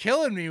me. You're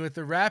killing me with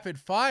the rapid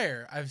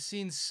fire. I've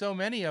seen so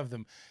many of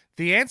them.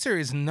 The answer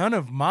is none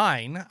of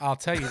mine, I'll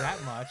tell you that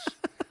much.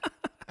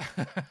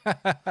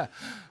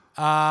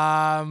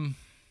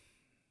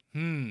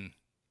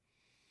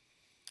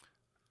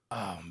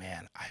 Oh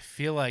man, I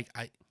feel like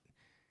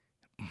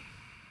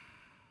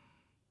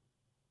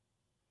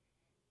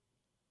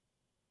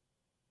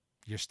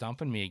You're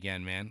stumping me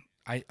again, man.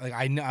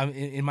 I know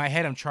in my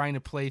head I'm trying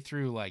to play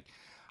through, like,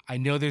 I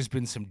know there's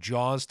been some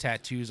Jaws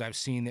tattoos I've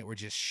seen that were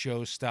just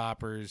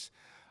showstoppers.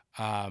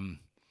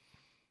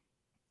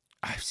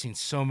 I've seen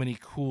so many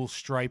cool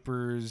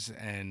stripers,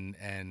 and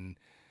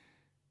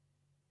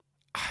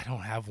I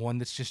don't have one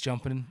that's just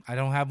jumping. I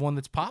don't have one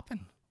that's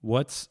popping.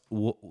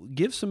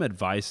 Give some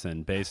advice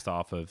then, based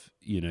off of,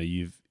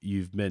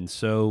 you've been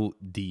so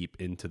deep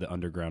into the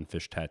underground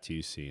fish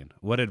tattoo scene.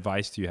 What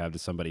advice do you have to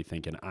somebody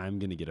thinking, I'm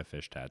going to get a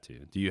fish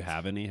tattoo? Do you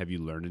have any? Have you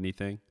learned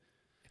anything?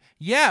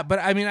 Yeah, but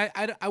I mean,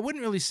 I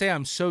wouldn't really say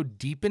I'm so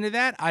deep into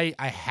that. I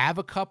have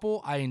a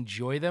couple. I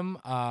enjoy them.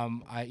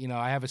 I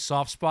have a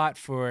soft spot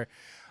for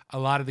a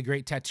lot of the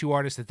great tattoo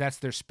artists that's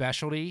their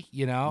specialty.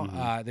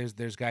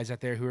 There's guys out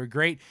there who are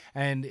great,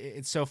 and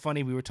it's so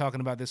funny. We were talking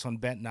about this on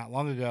Bent not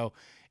long ago.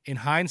 In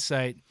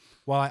hindsight,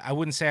 while I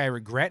wouldn't say I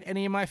regret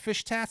any of my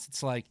fish tats,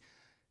 it's like,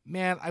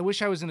 man, I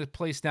wish I was in a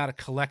place now to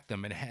collect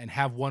them and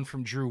have one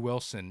from Drew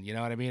Wilson. You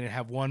know what I mean? And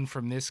have one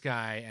from this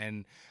guy,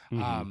 and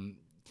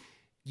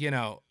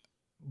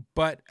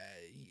But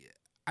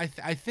I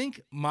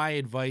think my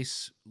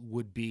advice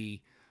would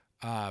be,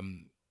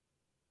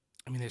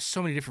 there's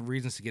so many different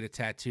reasons to get a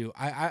tattoo.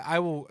 I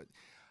will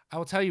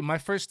tell you, my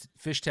first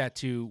fish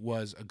tattoo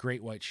was a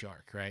great white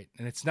shark, right?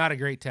 And it's not a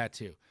great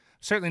tattoo.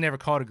 Certainly never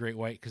called a great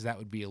white because that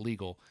would be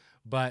illegal.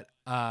 But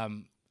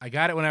I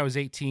got it when I was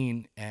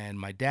 18, and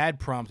my dad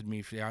prompted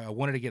me. I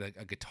wanted to get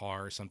a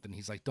guitar or something.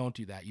 He's like, don't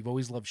do that. You've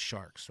always loved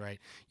sharks, right?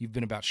 You've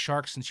been about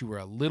sharks since you were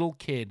a little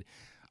kid.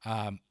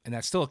 And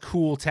that's still a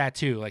cool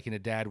tattoo, like in a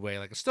dad way.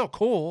 Like, it's still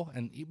cool,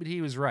 but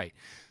he was right.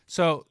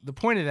 So the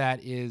point of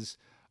that is,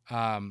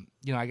 I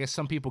guess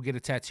some people get a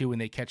tattoo when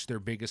they catch their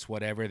biggest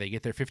whatever. They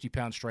get their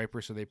 50-pound striper,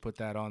 so they put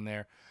that on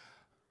there.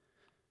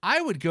 I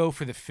would go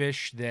for the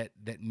fish that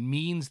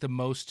means the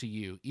most to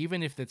you,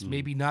 even if that's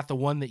maybe not the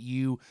one that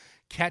you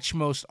catch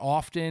most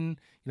often.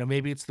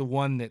 Maybe it's the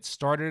one that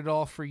started it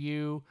all for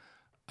you.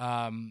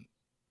 I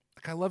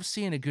love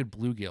seeing a good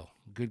bluegill,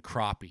 good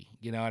crappie.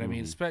 You know what I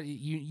mean?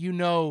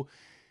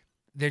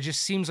 There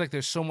just seems like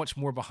there's so much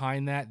more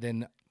behind that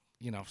than,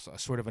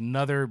 sort of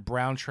another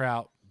brown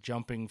trout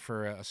jumping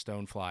for a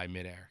stonefly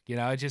midair.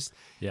 It just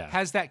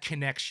has that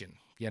connection,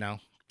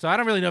 So I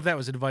don't really know if that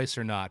was advice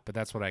or not, but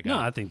that's what I got. No,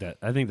 I think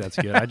that's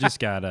good. I just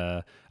got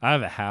I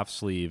have a half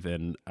sleeve,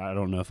 and I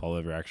don't know if I'll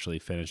ever actually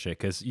finish it,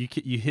 because you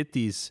hit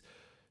these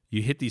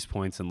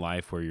points in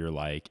life where you're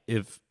like,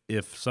 if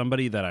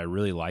somebody that I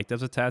really liked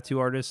as a tattoo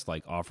artist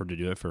like offered to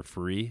do it for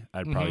free,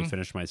 I'd probably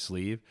finish my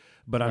sleeve.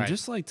 But I'm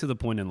just like to the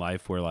point in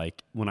life where,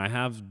 like, when I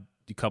have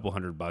a couple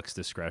 $100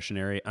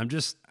 discretionary, I'm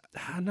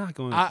not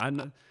going.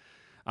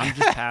 I'm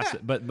just past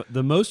it. But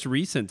the most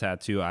recent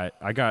tattoo, I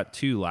got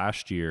two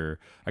last year.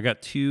 I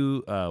got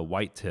two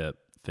white tip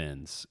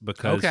fins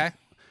because I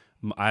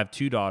have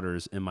two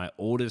daughters, and my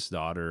oldest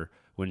daughter,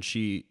 when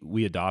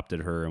we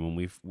adopted her, and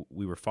when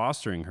we were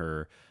fostering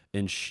her,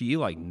 and she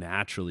like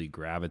naturally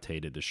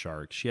gravitated to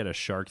sharks. She had a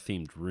shark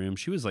themed room.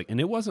 She was like, and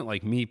it wasn't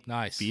like me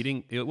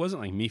feeding. It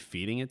wasn't like me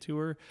feeding it to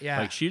her. Yeah,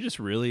 like she just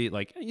really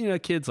like,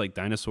 kids like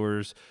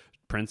dinosaurs,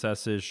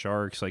 princesses,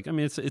 sharks. Like, I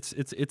mean,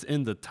 it's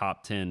in the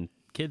top 10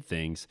 kid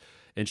things,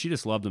 and she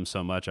just loved them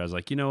so much. I was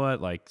like, you know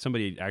what? Like,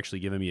 somebody actually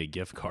giving me a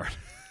gift card,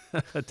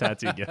 a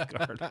tattoo gift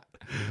card. I'm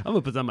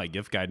gonna put that on my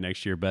gift guide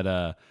next year.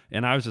 But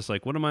and I was just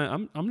like, what am I?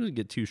 I'm gonna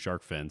get two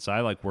shark fins. So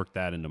I like worked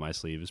that into my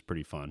sleeve. It's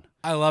pretty fun.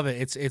 I love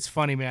it. It's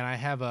funny, man. I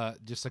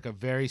have just like a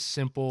very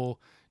simple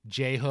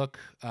J hook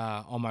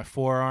on my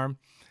forearm,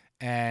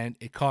 and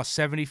it cost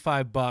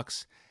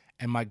 $75.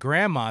 And my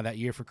grandma that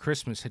year for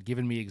Christmas had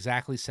given me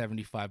exactly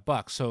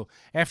 $75. So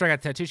after I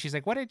got tattooed, she's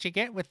like, what did you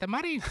get with the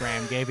money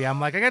Graham gave you? I'm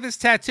like, I got this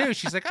tattoo.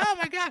 She's like, oh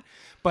my God.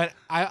 But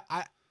I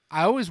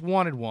always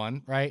wanted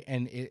one, right?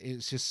 And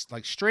it's just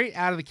like straight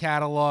out of the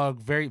catalog,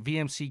 very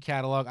VMC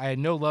catalog. I had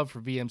no love for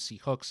VMC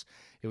hooks.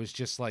 It was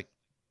just like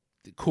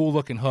the cool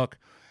looking hook.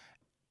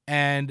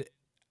 And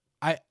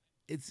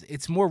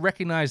it's more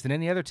recognized than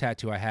any other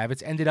tattoo I have.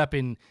 It's ended up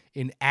in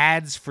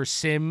ads for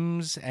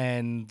Sims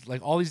and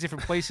like all these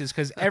different places,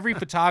 because every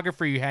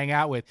photographer you hang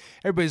out with,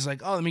 everybody's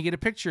like, oh, let me get a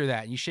picture of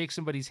that. And you shake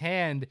somebody's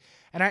hand.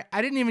 And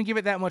I didn't even give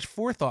it that much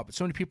forethought, but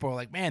so many people are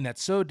like, man,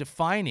 that's so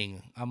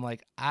defining. I'm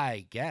like,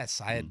 I guess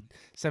I had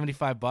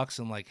 $75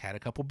 and like had a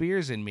couple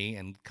beers in me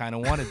and kind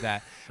of wanted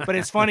that. But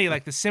it's funny,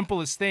 like the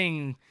simplest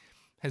thing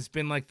has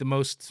been like the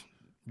most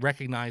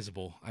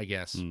recognizable, I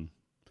guess.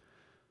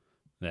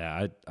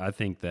 Yeah, I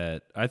think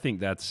that's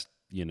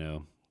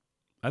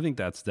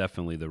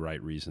definitely the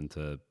right reason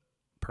to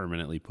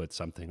permanently put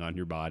something on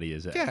your body.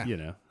 Is that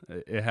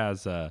it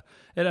has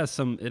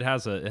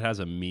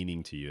a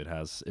meaning to you.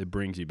 It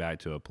brings you back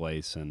to a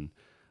place, and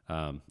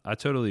I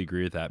totally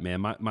agree with that,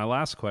 man. My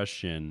last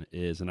question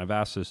is, and I've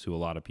asked this to a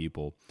lot of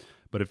people,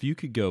 but if you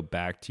could go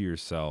back to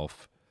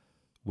yourself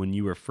when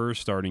you were first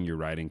starting your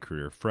writing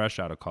career, fresh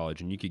out of college,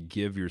 and you could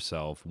give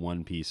yourself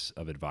one piece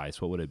of advice,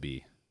 what would it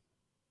be?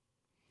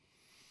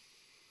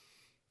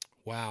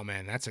 Wow,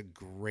 man, that's a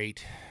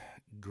great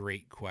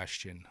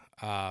question.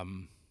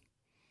 And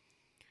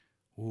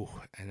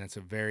that's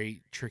a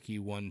very tricky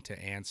one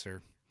to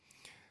answer.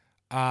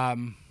 It's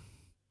going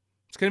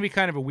to be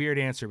kind of a weird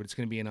answer, but it's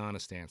going to be an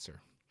honest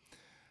answer.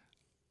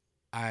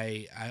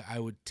 I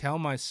would tell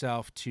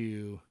myself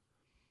to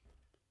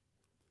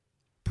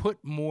put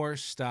more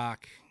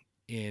stock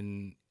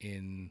in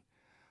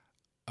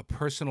a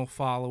personal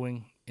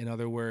following. In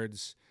other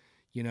words,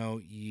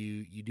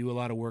 you do a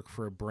lot of work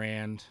for a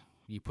brand.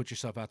 You put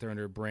yourself out there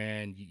under a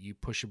brand. You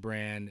push a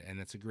brand, and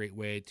that's a great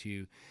way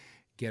to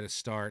get a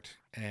start.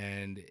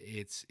 And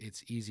it's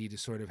easy to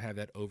sort of have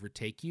that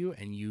overtake you,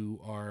 and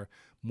you are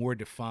more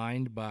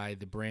defined by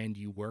the brand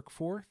you work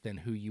for than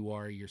who you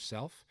are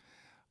yourself.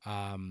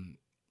 I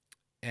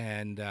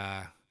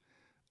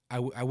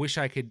wish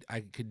I could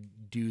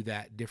do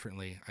that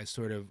differently. I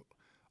sort of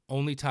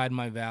only tied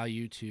my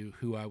value to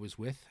who I was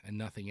with and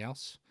nothing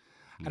else.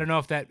 I don't know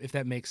if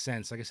that makes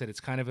sense. Like I said, it's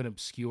kind of an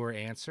obscure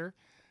answer,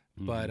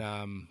 but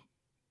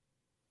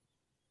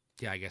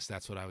yeah, I guess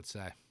that's what I would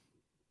say.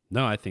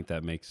 No, I think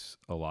that makes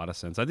a lot of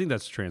sense. I think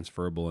that's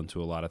transferable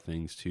into a lot of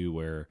things too,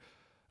 where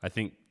I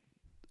think,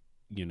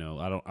 I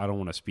don't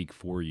want to speak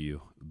for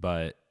you,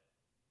 but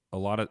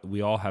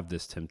we all have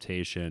this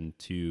temptation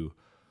to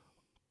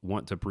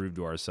want to prove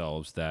to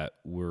ourselves that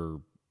we're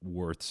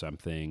worth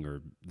something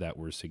or that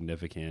we're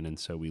significant. And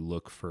so we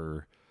look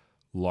for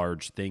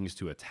large things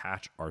to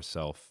attach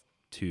ourselves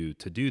to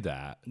do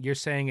that. You're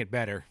saying it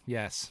better.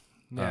 Yes.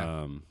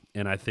 Yeah.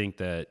 And I think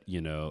that,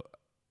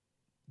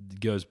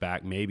 goes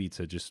back maybe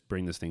to just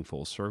bring this thing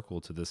full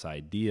circle to this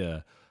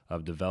idea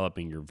of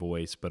developing your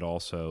voice, but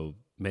also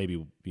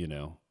maybe,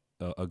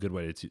 a good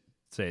way to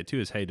say it too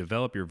is, hey,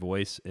 develop your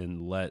voice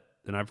and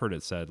I've heard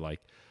it said, like,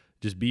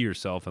 just be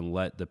yourself and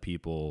let the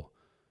people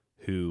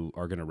who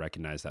are going to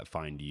recognize that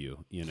find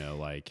you,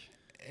 like.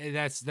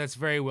 That's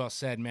very well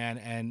said, man.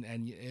 And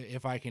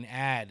if I can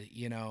add,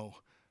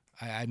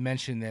 I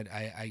mentioned that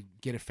I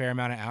get a fair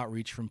amount of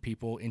outreach from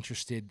people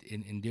interested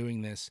in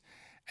doing this.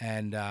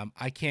 And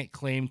I can't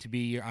claim to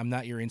be I'm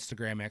not your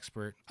Instagram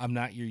expert. I'm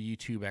not your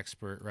YouTube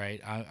expert, right?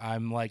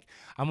 I'm like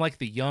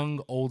the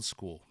young old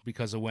school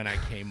because of when I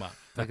came up.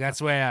 Like, that's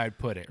the way I'd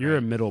put it. You're right?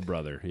 a middle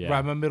brother. Yeah. Right,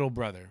 I'm a middle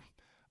brother.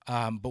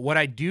 But what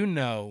I do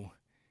know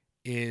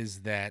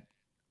is that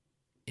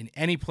in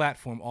any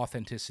platform,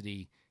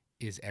 authenticity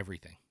is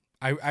everything.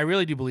 I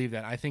really do believe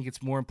that. I think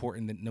it's more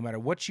important that no matter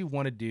what you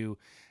want to do,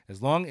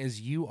 as long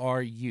as you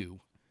are you,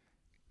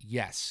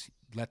 yes,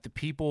 let the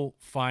people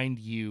find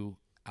you.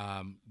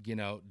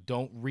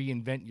 Don't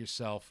reinvent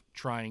yourself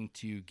trying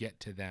to get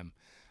to them.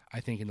 I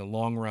think in the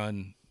long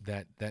run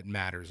that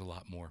matters a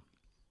lot more.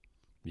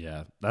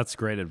 Yeah, that's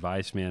great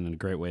advice, man, and a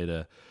great way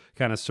to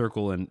kind of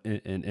circle and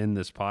end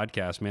this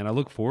podcast, man. I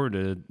look forward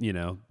to,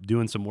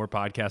 doing some more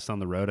podcasts on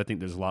the road. I think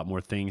there's a lot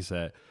more things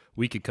that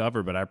we could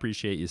cover, but I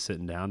appreciate you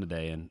sitting down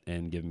today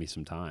and giving me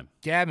some time.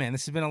 Yeah, man,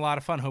 this has been a lot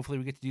of fun. Hopefully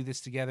we get to do this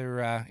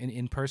together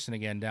in person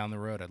again down the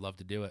road. I'd love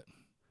to do it.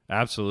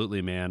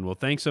 Absolutely, man. Well,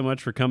 thanks so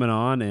much for coming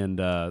on, and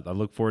I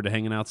look forward to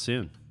hanging out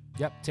soon.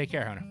 Yep, take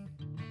care, Hunter.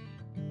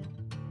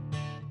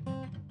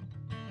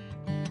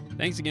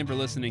 Thanks again for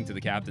listening to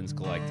the Captain's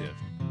Collective.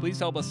 Please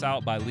help us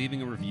out by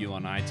leaving a review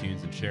on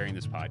iTunes and sharing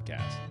this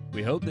podcast.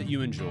 We hope that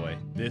you enjoy.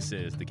 This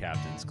is the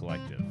Captain's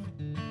Collective.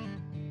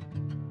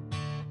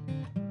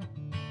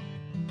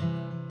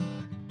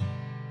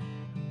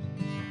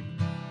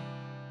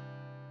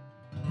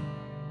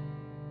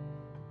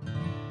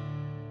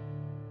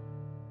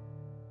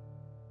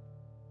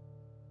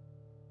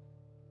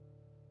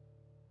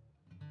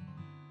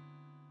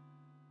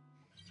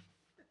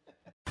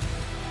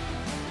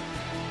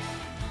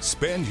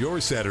 Spend your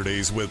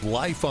Saturdays with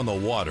life on the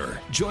water.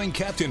 Join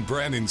Captain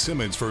Brandon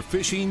Simmons for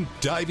fishing,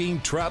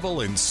 diving,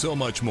 travel, and so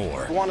much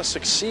more. You want to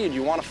succeed,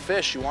 you want to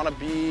fish, you want to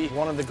be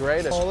one of the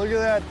greatest. Oh, look at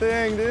that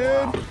thing,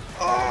 dude.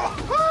 Wow.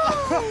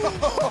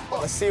 Oh.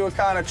 Let's see what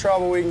kind of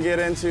trouble we can get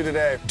into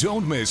today.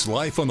 Don't miss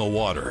Life on the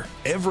Water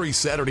every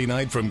Saturday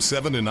night from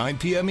 7 to 9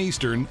 p.m.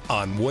 Eastern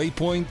on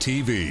Waypoint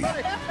TV.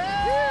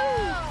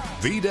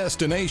 The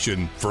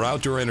destination for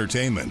outdoor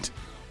entertainment.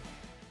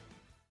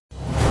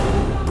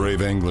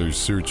 Brave anglers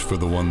search for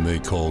the one they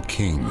call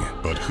king,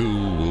 but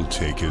who will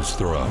take his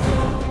throne?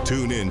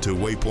 Tune in to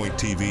Waypoint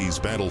TV's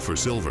Battle for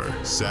Silver,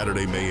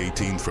 Saturday, May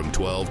 18th from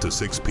 12 to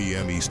 6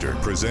 p.m. Eastern,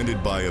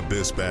 presented by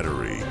Abyss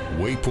Battery.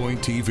 Waypoint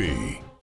TV.